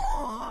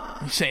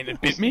 You saying it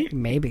bit me?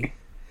 Maybe.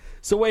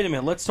 So wait a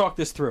minute. Let's talk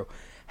this through.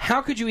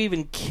 How could you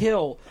even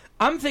kill...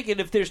 I'm thinking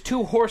if there's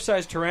 2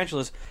 horse-sized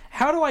tarantulas,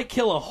 how do I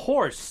kill a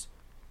horse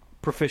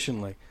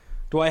proficiently?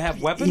 Do I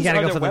have weapons? You gotta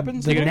Are go there for the-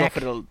 weapons? the You're gonna neck. go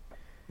for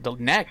the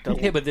neck.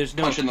 Yeah, but there's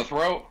no... Punch in the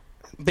throat.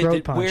 but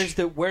Throat punch.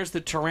 where's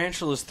the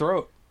tarantula's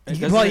throat?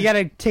 Doesn't Well, it- you got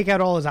to take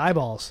out all his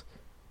eyeballs.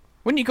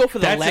 When you go for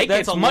the That's a- leg,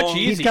 that's it's a much long-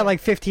 easier. He's got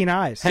like 15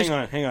 eyes. Hang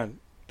on.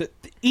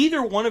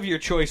 Either one of your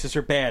choices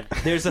are bad.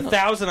 There's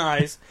 1,000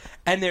 eyes,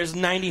 and there's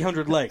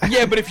 900 legs.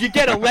 Yeah, but if you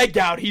get a leg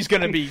out, he's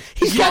gonna be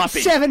He's got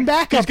sloppy. 7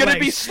 backup He's gonna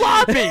be legs.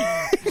 sloppy.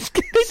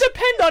 They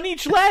depend on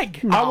each leg.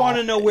 I want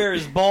to know where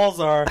his balls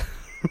are.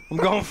 I'm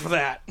going for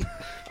that.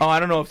 Oh, I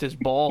don't know if there's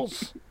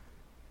balls.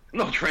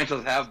 No,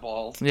 tarantulas have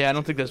balls. Yeah, I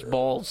don't think there's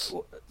balls.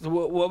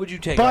 What would you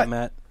take But- on,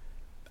 Matt?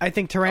 I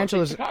think I'll take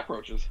tarantulas the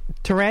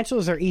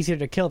cockroaches. are easier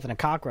to kill than a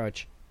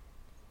cockroach.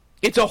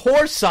 It's a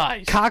horse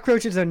size.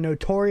 Cockroaches are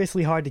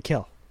notoriously hard to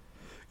kill.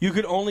 You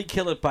could only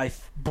kill it by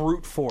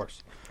brute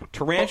force.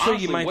 Tarantula,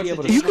 Honestly, you might what's be the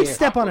able to danger You can of scare.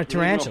 step on a cockroach? We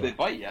don't even know tarantula. if they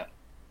bite yet.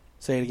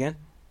 Say it again.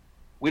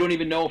 We don't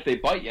even know if they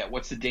bite yet.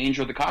 What's the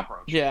danger of the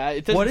cockroach? Yeah,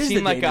 it What doesn't is seem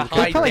the like a danger?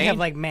 They high probably danger. have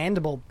like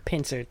mandible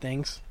pincer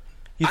things.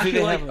 You I think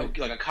feel they like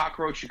have a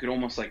cockroach you could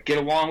almost get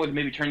along with,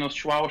 maybe turn those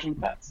chihuahuas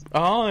into pets.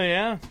 Oh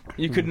yeah,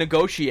 you could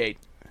negotiate.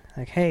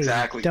 Like, hey,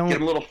 Exactly. don't Get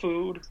them a little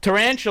food.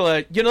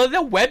 Tarantula,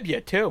 they'll web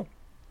you too.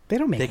 they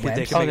don't make They could- webs?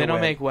 they could Oh, make they a don't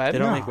web. make webs. They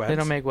don't No. make webs. They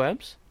don't make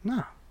webs.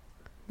 No,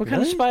 What kind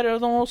of Really? spider?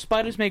 Don't all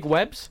spiders make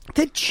webs?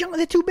 they're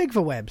too big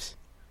for webs.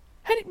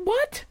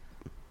 What?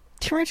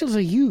 Tarantulas are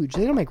huge.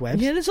 They don't make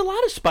webs. Yeah, there's a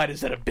lot of spiders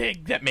that are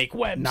big that make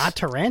webs. Not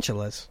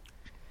tarantulas.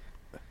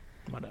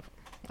 whatever.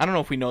 I don't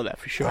know if we know that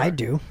for sure. I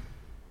do.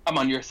 I'm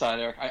on your side,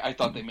 Eric. I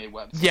thought they made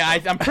webs. Yeah,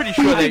 I'm pretty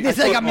sure they. It's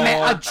like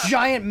football. a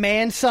giant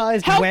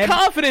man-sized How web.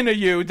 confident are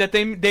you that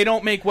they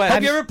don't make webs?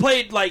 Have you ever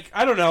played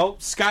I don't know,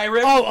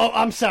 Skyrim? Oh,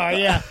 I'm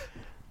sorry. Yeah,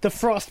 the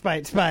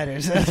frostbite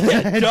spiders.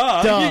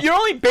 duh. You're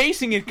only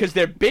basing it because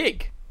they're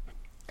big.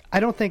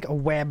 I don't think a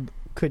web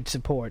could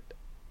support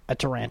a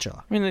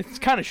tarantula. I mean, it's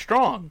kind of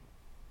strong.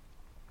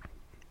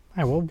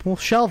 All right, we'll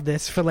shelve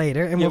this for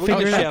later, and Yeah, we'll we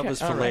figure can it shelve out. this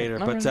for All right. later. All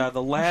But right.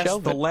 the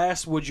Shelve it.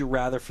 last would you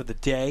rather for the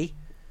day.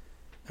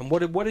 And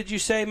what did you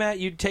say, Matt?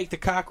 You'd take the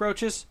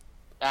cockroaches?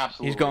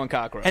 Absolutely. He's going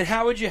cockroach. And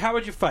how would you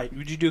fight?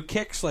 Would you do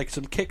kicks, like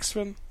some kicks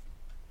from?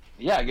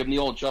 Yeah, give him the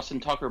old Justin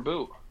Tucker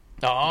boot.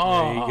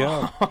 Oh, There you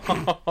go.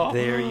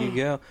 There you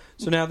go.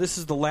 So now this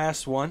is the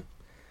last one,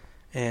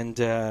 and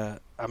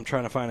I'm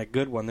trying to find a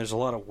good one. There's a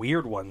lot of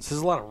weird ones.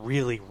 There's a lot of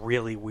really,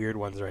 really weird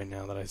ones right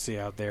now that I see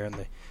out there in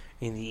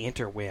the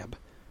interweb.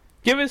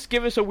 Give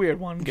us a weird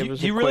one.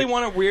 You really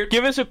want a weird?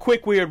 Give us a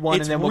quick weird one,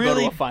 It's and then we'll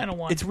really- go to a final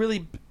one. It's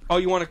really. Oh,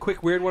 you want a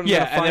quick weird one? yeah, a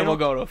and then final? we'll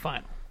go to a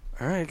final.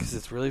 All right, because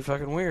it's really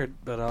fucking weird,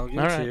 but I'll give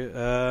All it right.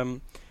 to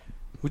you.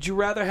 Would you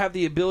rather have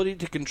the ability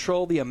to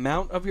control the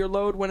amount of your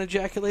load when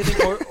ejaculating,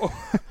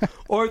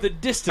 or the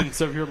distance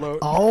of your load?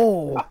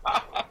 Oh,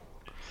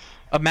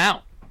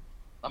 Amount.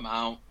 I'm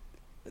out.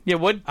 Yeah,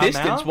 what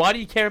distance? Amount? Why do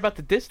you care about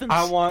the distance?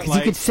 I want because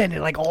you could send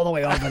it like all the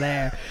way over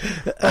there.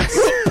 Like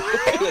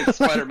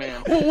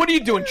Spider-Man. Well, what are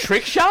you doing?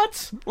 Trick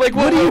shots? Like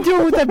What are you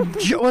doing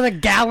with a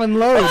gallon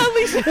load? At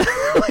least Like,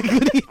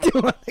 what are you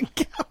doing with a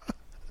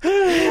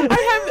gallon?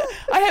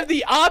 I have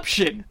the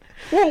option.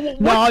 Well,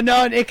 what?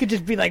 No, it could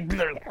just be like it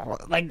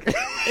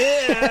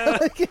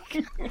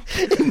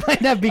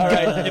might not be All good.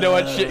 right, you know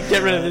what? Shit,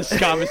 get rid of this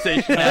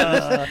conversation.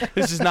 Man.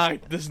 This is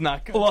not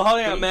good. Well,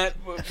 hold on, Matt.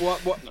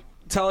 What,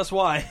 tell us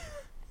why.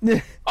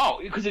 Oh,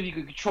 because if you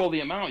could control the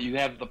amount, you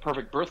have the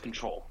perfect birth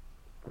control.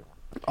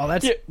 Oh,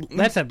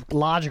 that's a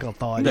logical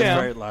thought. That's Yeah.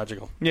 very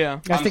logical. Yeah. I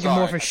was I'm thinking sorry.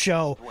 more for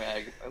show.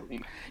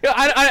 Yeah,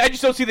 I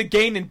just don't see the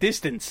gain in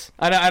distance.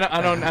 I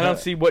don't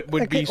see what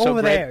would be Okay, so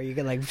over great. there, you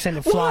can like send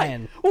it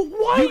flying. Well,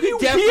 why You are could you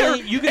definitely-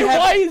 here? you could And have-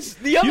 why is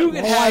the other? you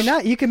could Well, why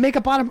not? You can make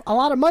a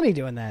lot of money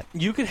doing that.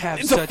 You could have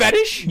It's such a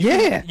fetish.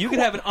 Yeah, You could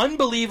have an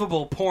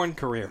unbelievable porn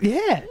career.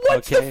 yeah.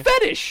 What's Okay. the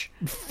fetish?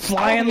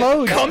 Flying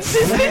loads. Cum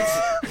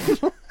distance?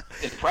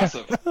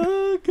 Impressive.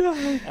 Oh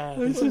god.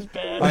 This is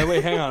bad. Wait,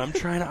 wait, hang on. I'm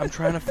trying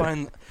to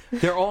find.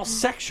 They're all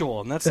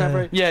sexual, and that's not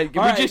very. Yeah, All we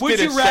right, just would did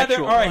you a rather?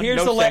 sexual All right, one,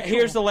 here's no sexual.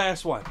 here's the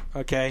last one.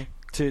 Okay,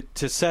 to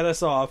set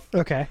us off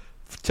Okay.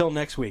 till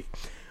next week.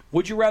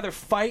 Would you rather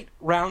fight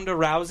Ronda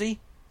Rousey,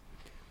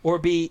 or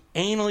be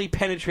anally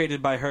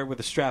penetrated by her with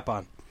a strap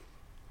on?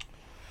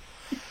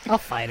 I'll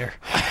fight her.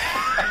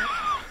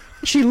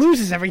 She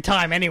loses every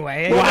time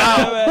anyway.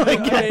 Wow. I mean,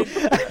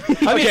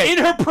 Okay. in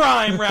her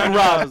prime, Ronda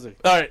Rob, Rousey.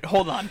 all right,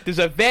 hold on. There's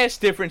a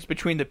vast difference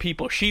between the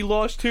people she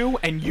lost to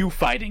and you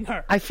fighting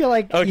her. I feel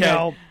like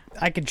Okay.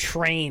 I could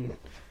train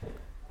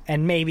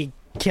and maybe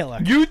kill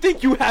her. You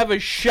think you have a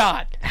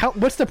shot?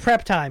 What's the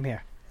prep time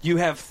here? You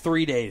have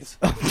 3 days.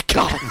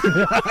 God.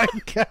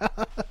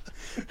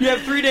 You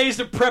have 3 days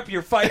to prep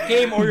your fight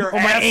game or your my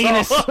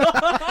asshole.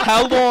 anus.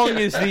 How long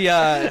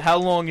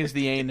is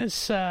the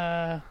anus?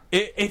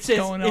 It's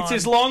Going on.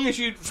 as long as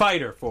you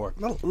fight her for.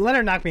 Let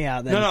her knock me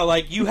out then. No,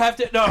 like you have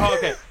to. No,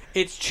 okay.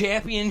 It's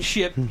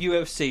championship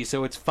UFC,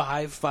 so it's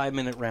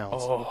 5-minute rounds.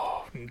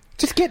 Oh,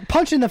 Just get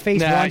punched in the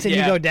face once and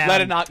you go down.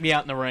 Let it knock me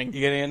out in the ring.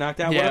 You gonna get knocked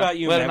out? Yeah, What about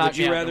you, let it Matt? knock Would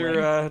you me out in the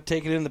rather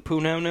take it in the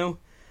Punonu?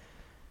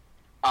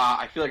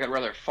 I feel like I'd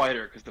rather fight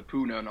her because the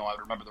poo no I'd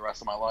remember the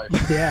rest of my life.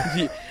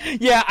 Yeah.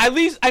 Yeah, at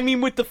least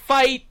with the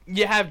fight,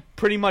 you have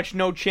pretty much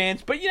no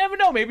chance. But you never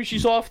know. Maybe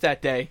she's off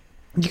that day,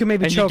 You can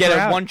maybe and you choke get her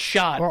a out. one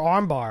shot. Or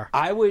armbar.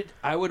 I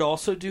would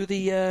also do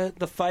the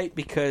fight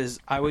because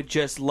I would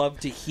just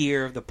love to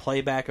hear the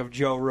playback of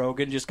Joe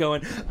Rogan just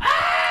going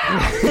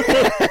ah!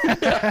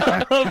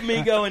 of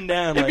me going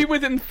down. It'd be Like,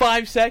 within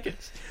 5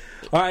 seconds.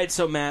 all right,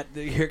 so Matt,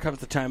 here comes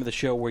the time of the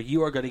show where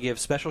you are going to give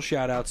special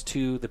shout-outs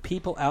to the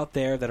people out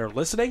there that are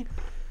listening,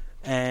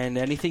 and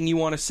anything you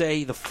want to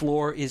say, the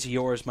floor is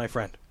yours, my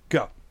friend.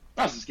 Go.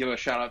 I'll just give a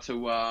shout out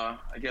to, I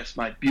guess,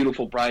 my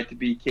beautiful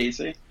bride-to-be,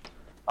 Casey.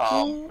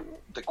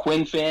 The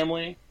Quinn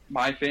family,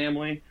 my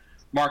family,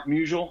 Mark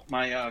Musial,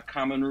 my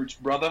Common Roots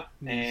brother,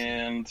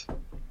 and,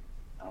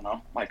 I don't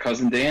know, my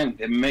cousin Dan,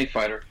 the MMA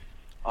fighter.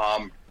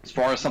 As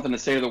far as something to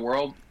say to the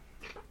world,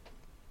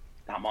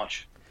 not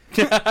much.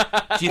 Do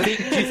you think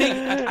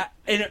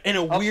in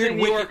a I'll weird say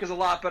New wicked... York is a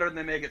lot better than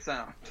they make it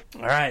sound.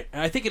 All right,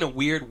 I think in a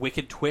weird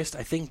wicked twist,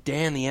 I think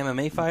Dan, the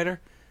MMA fighter,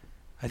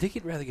 I think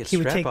he'd rather get He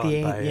would take strap-on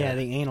the by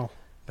anal.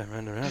 by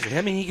Ronda Rousey.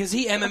 I mean, because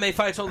he MMA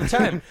fights all the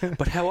time.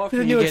 But how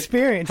often It's a do you new get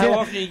experience, How yeah.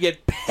 often do you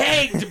get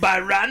pegged by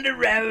Ronda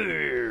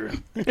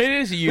Rousey? It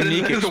is a But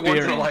unique it's a experience.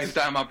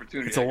 once-in-a-lifetime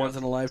opportunity. It's a I guess. once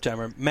in a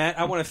lifetime. Matt,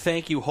 I want to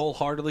thank you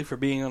wholeheartedly for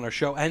being on our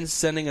show and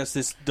sending us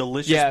this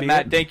delicious Yeah, beer.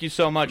 Matt, thank you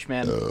so much,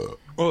 man.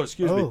 Oh,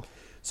 excuse me. Oh.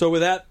 So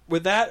with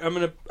that, I'm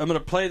gonna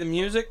play the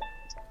music,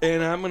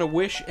 and I'm gonna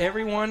wish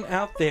everyone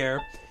out there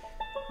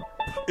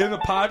in the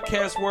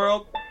podcast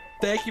world,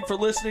 thank you for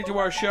listening to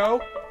our show,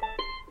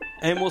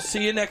 and we'll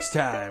see you next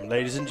time,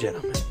 ladies and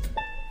gentlemen.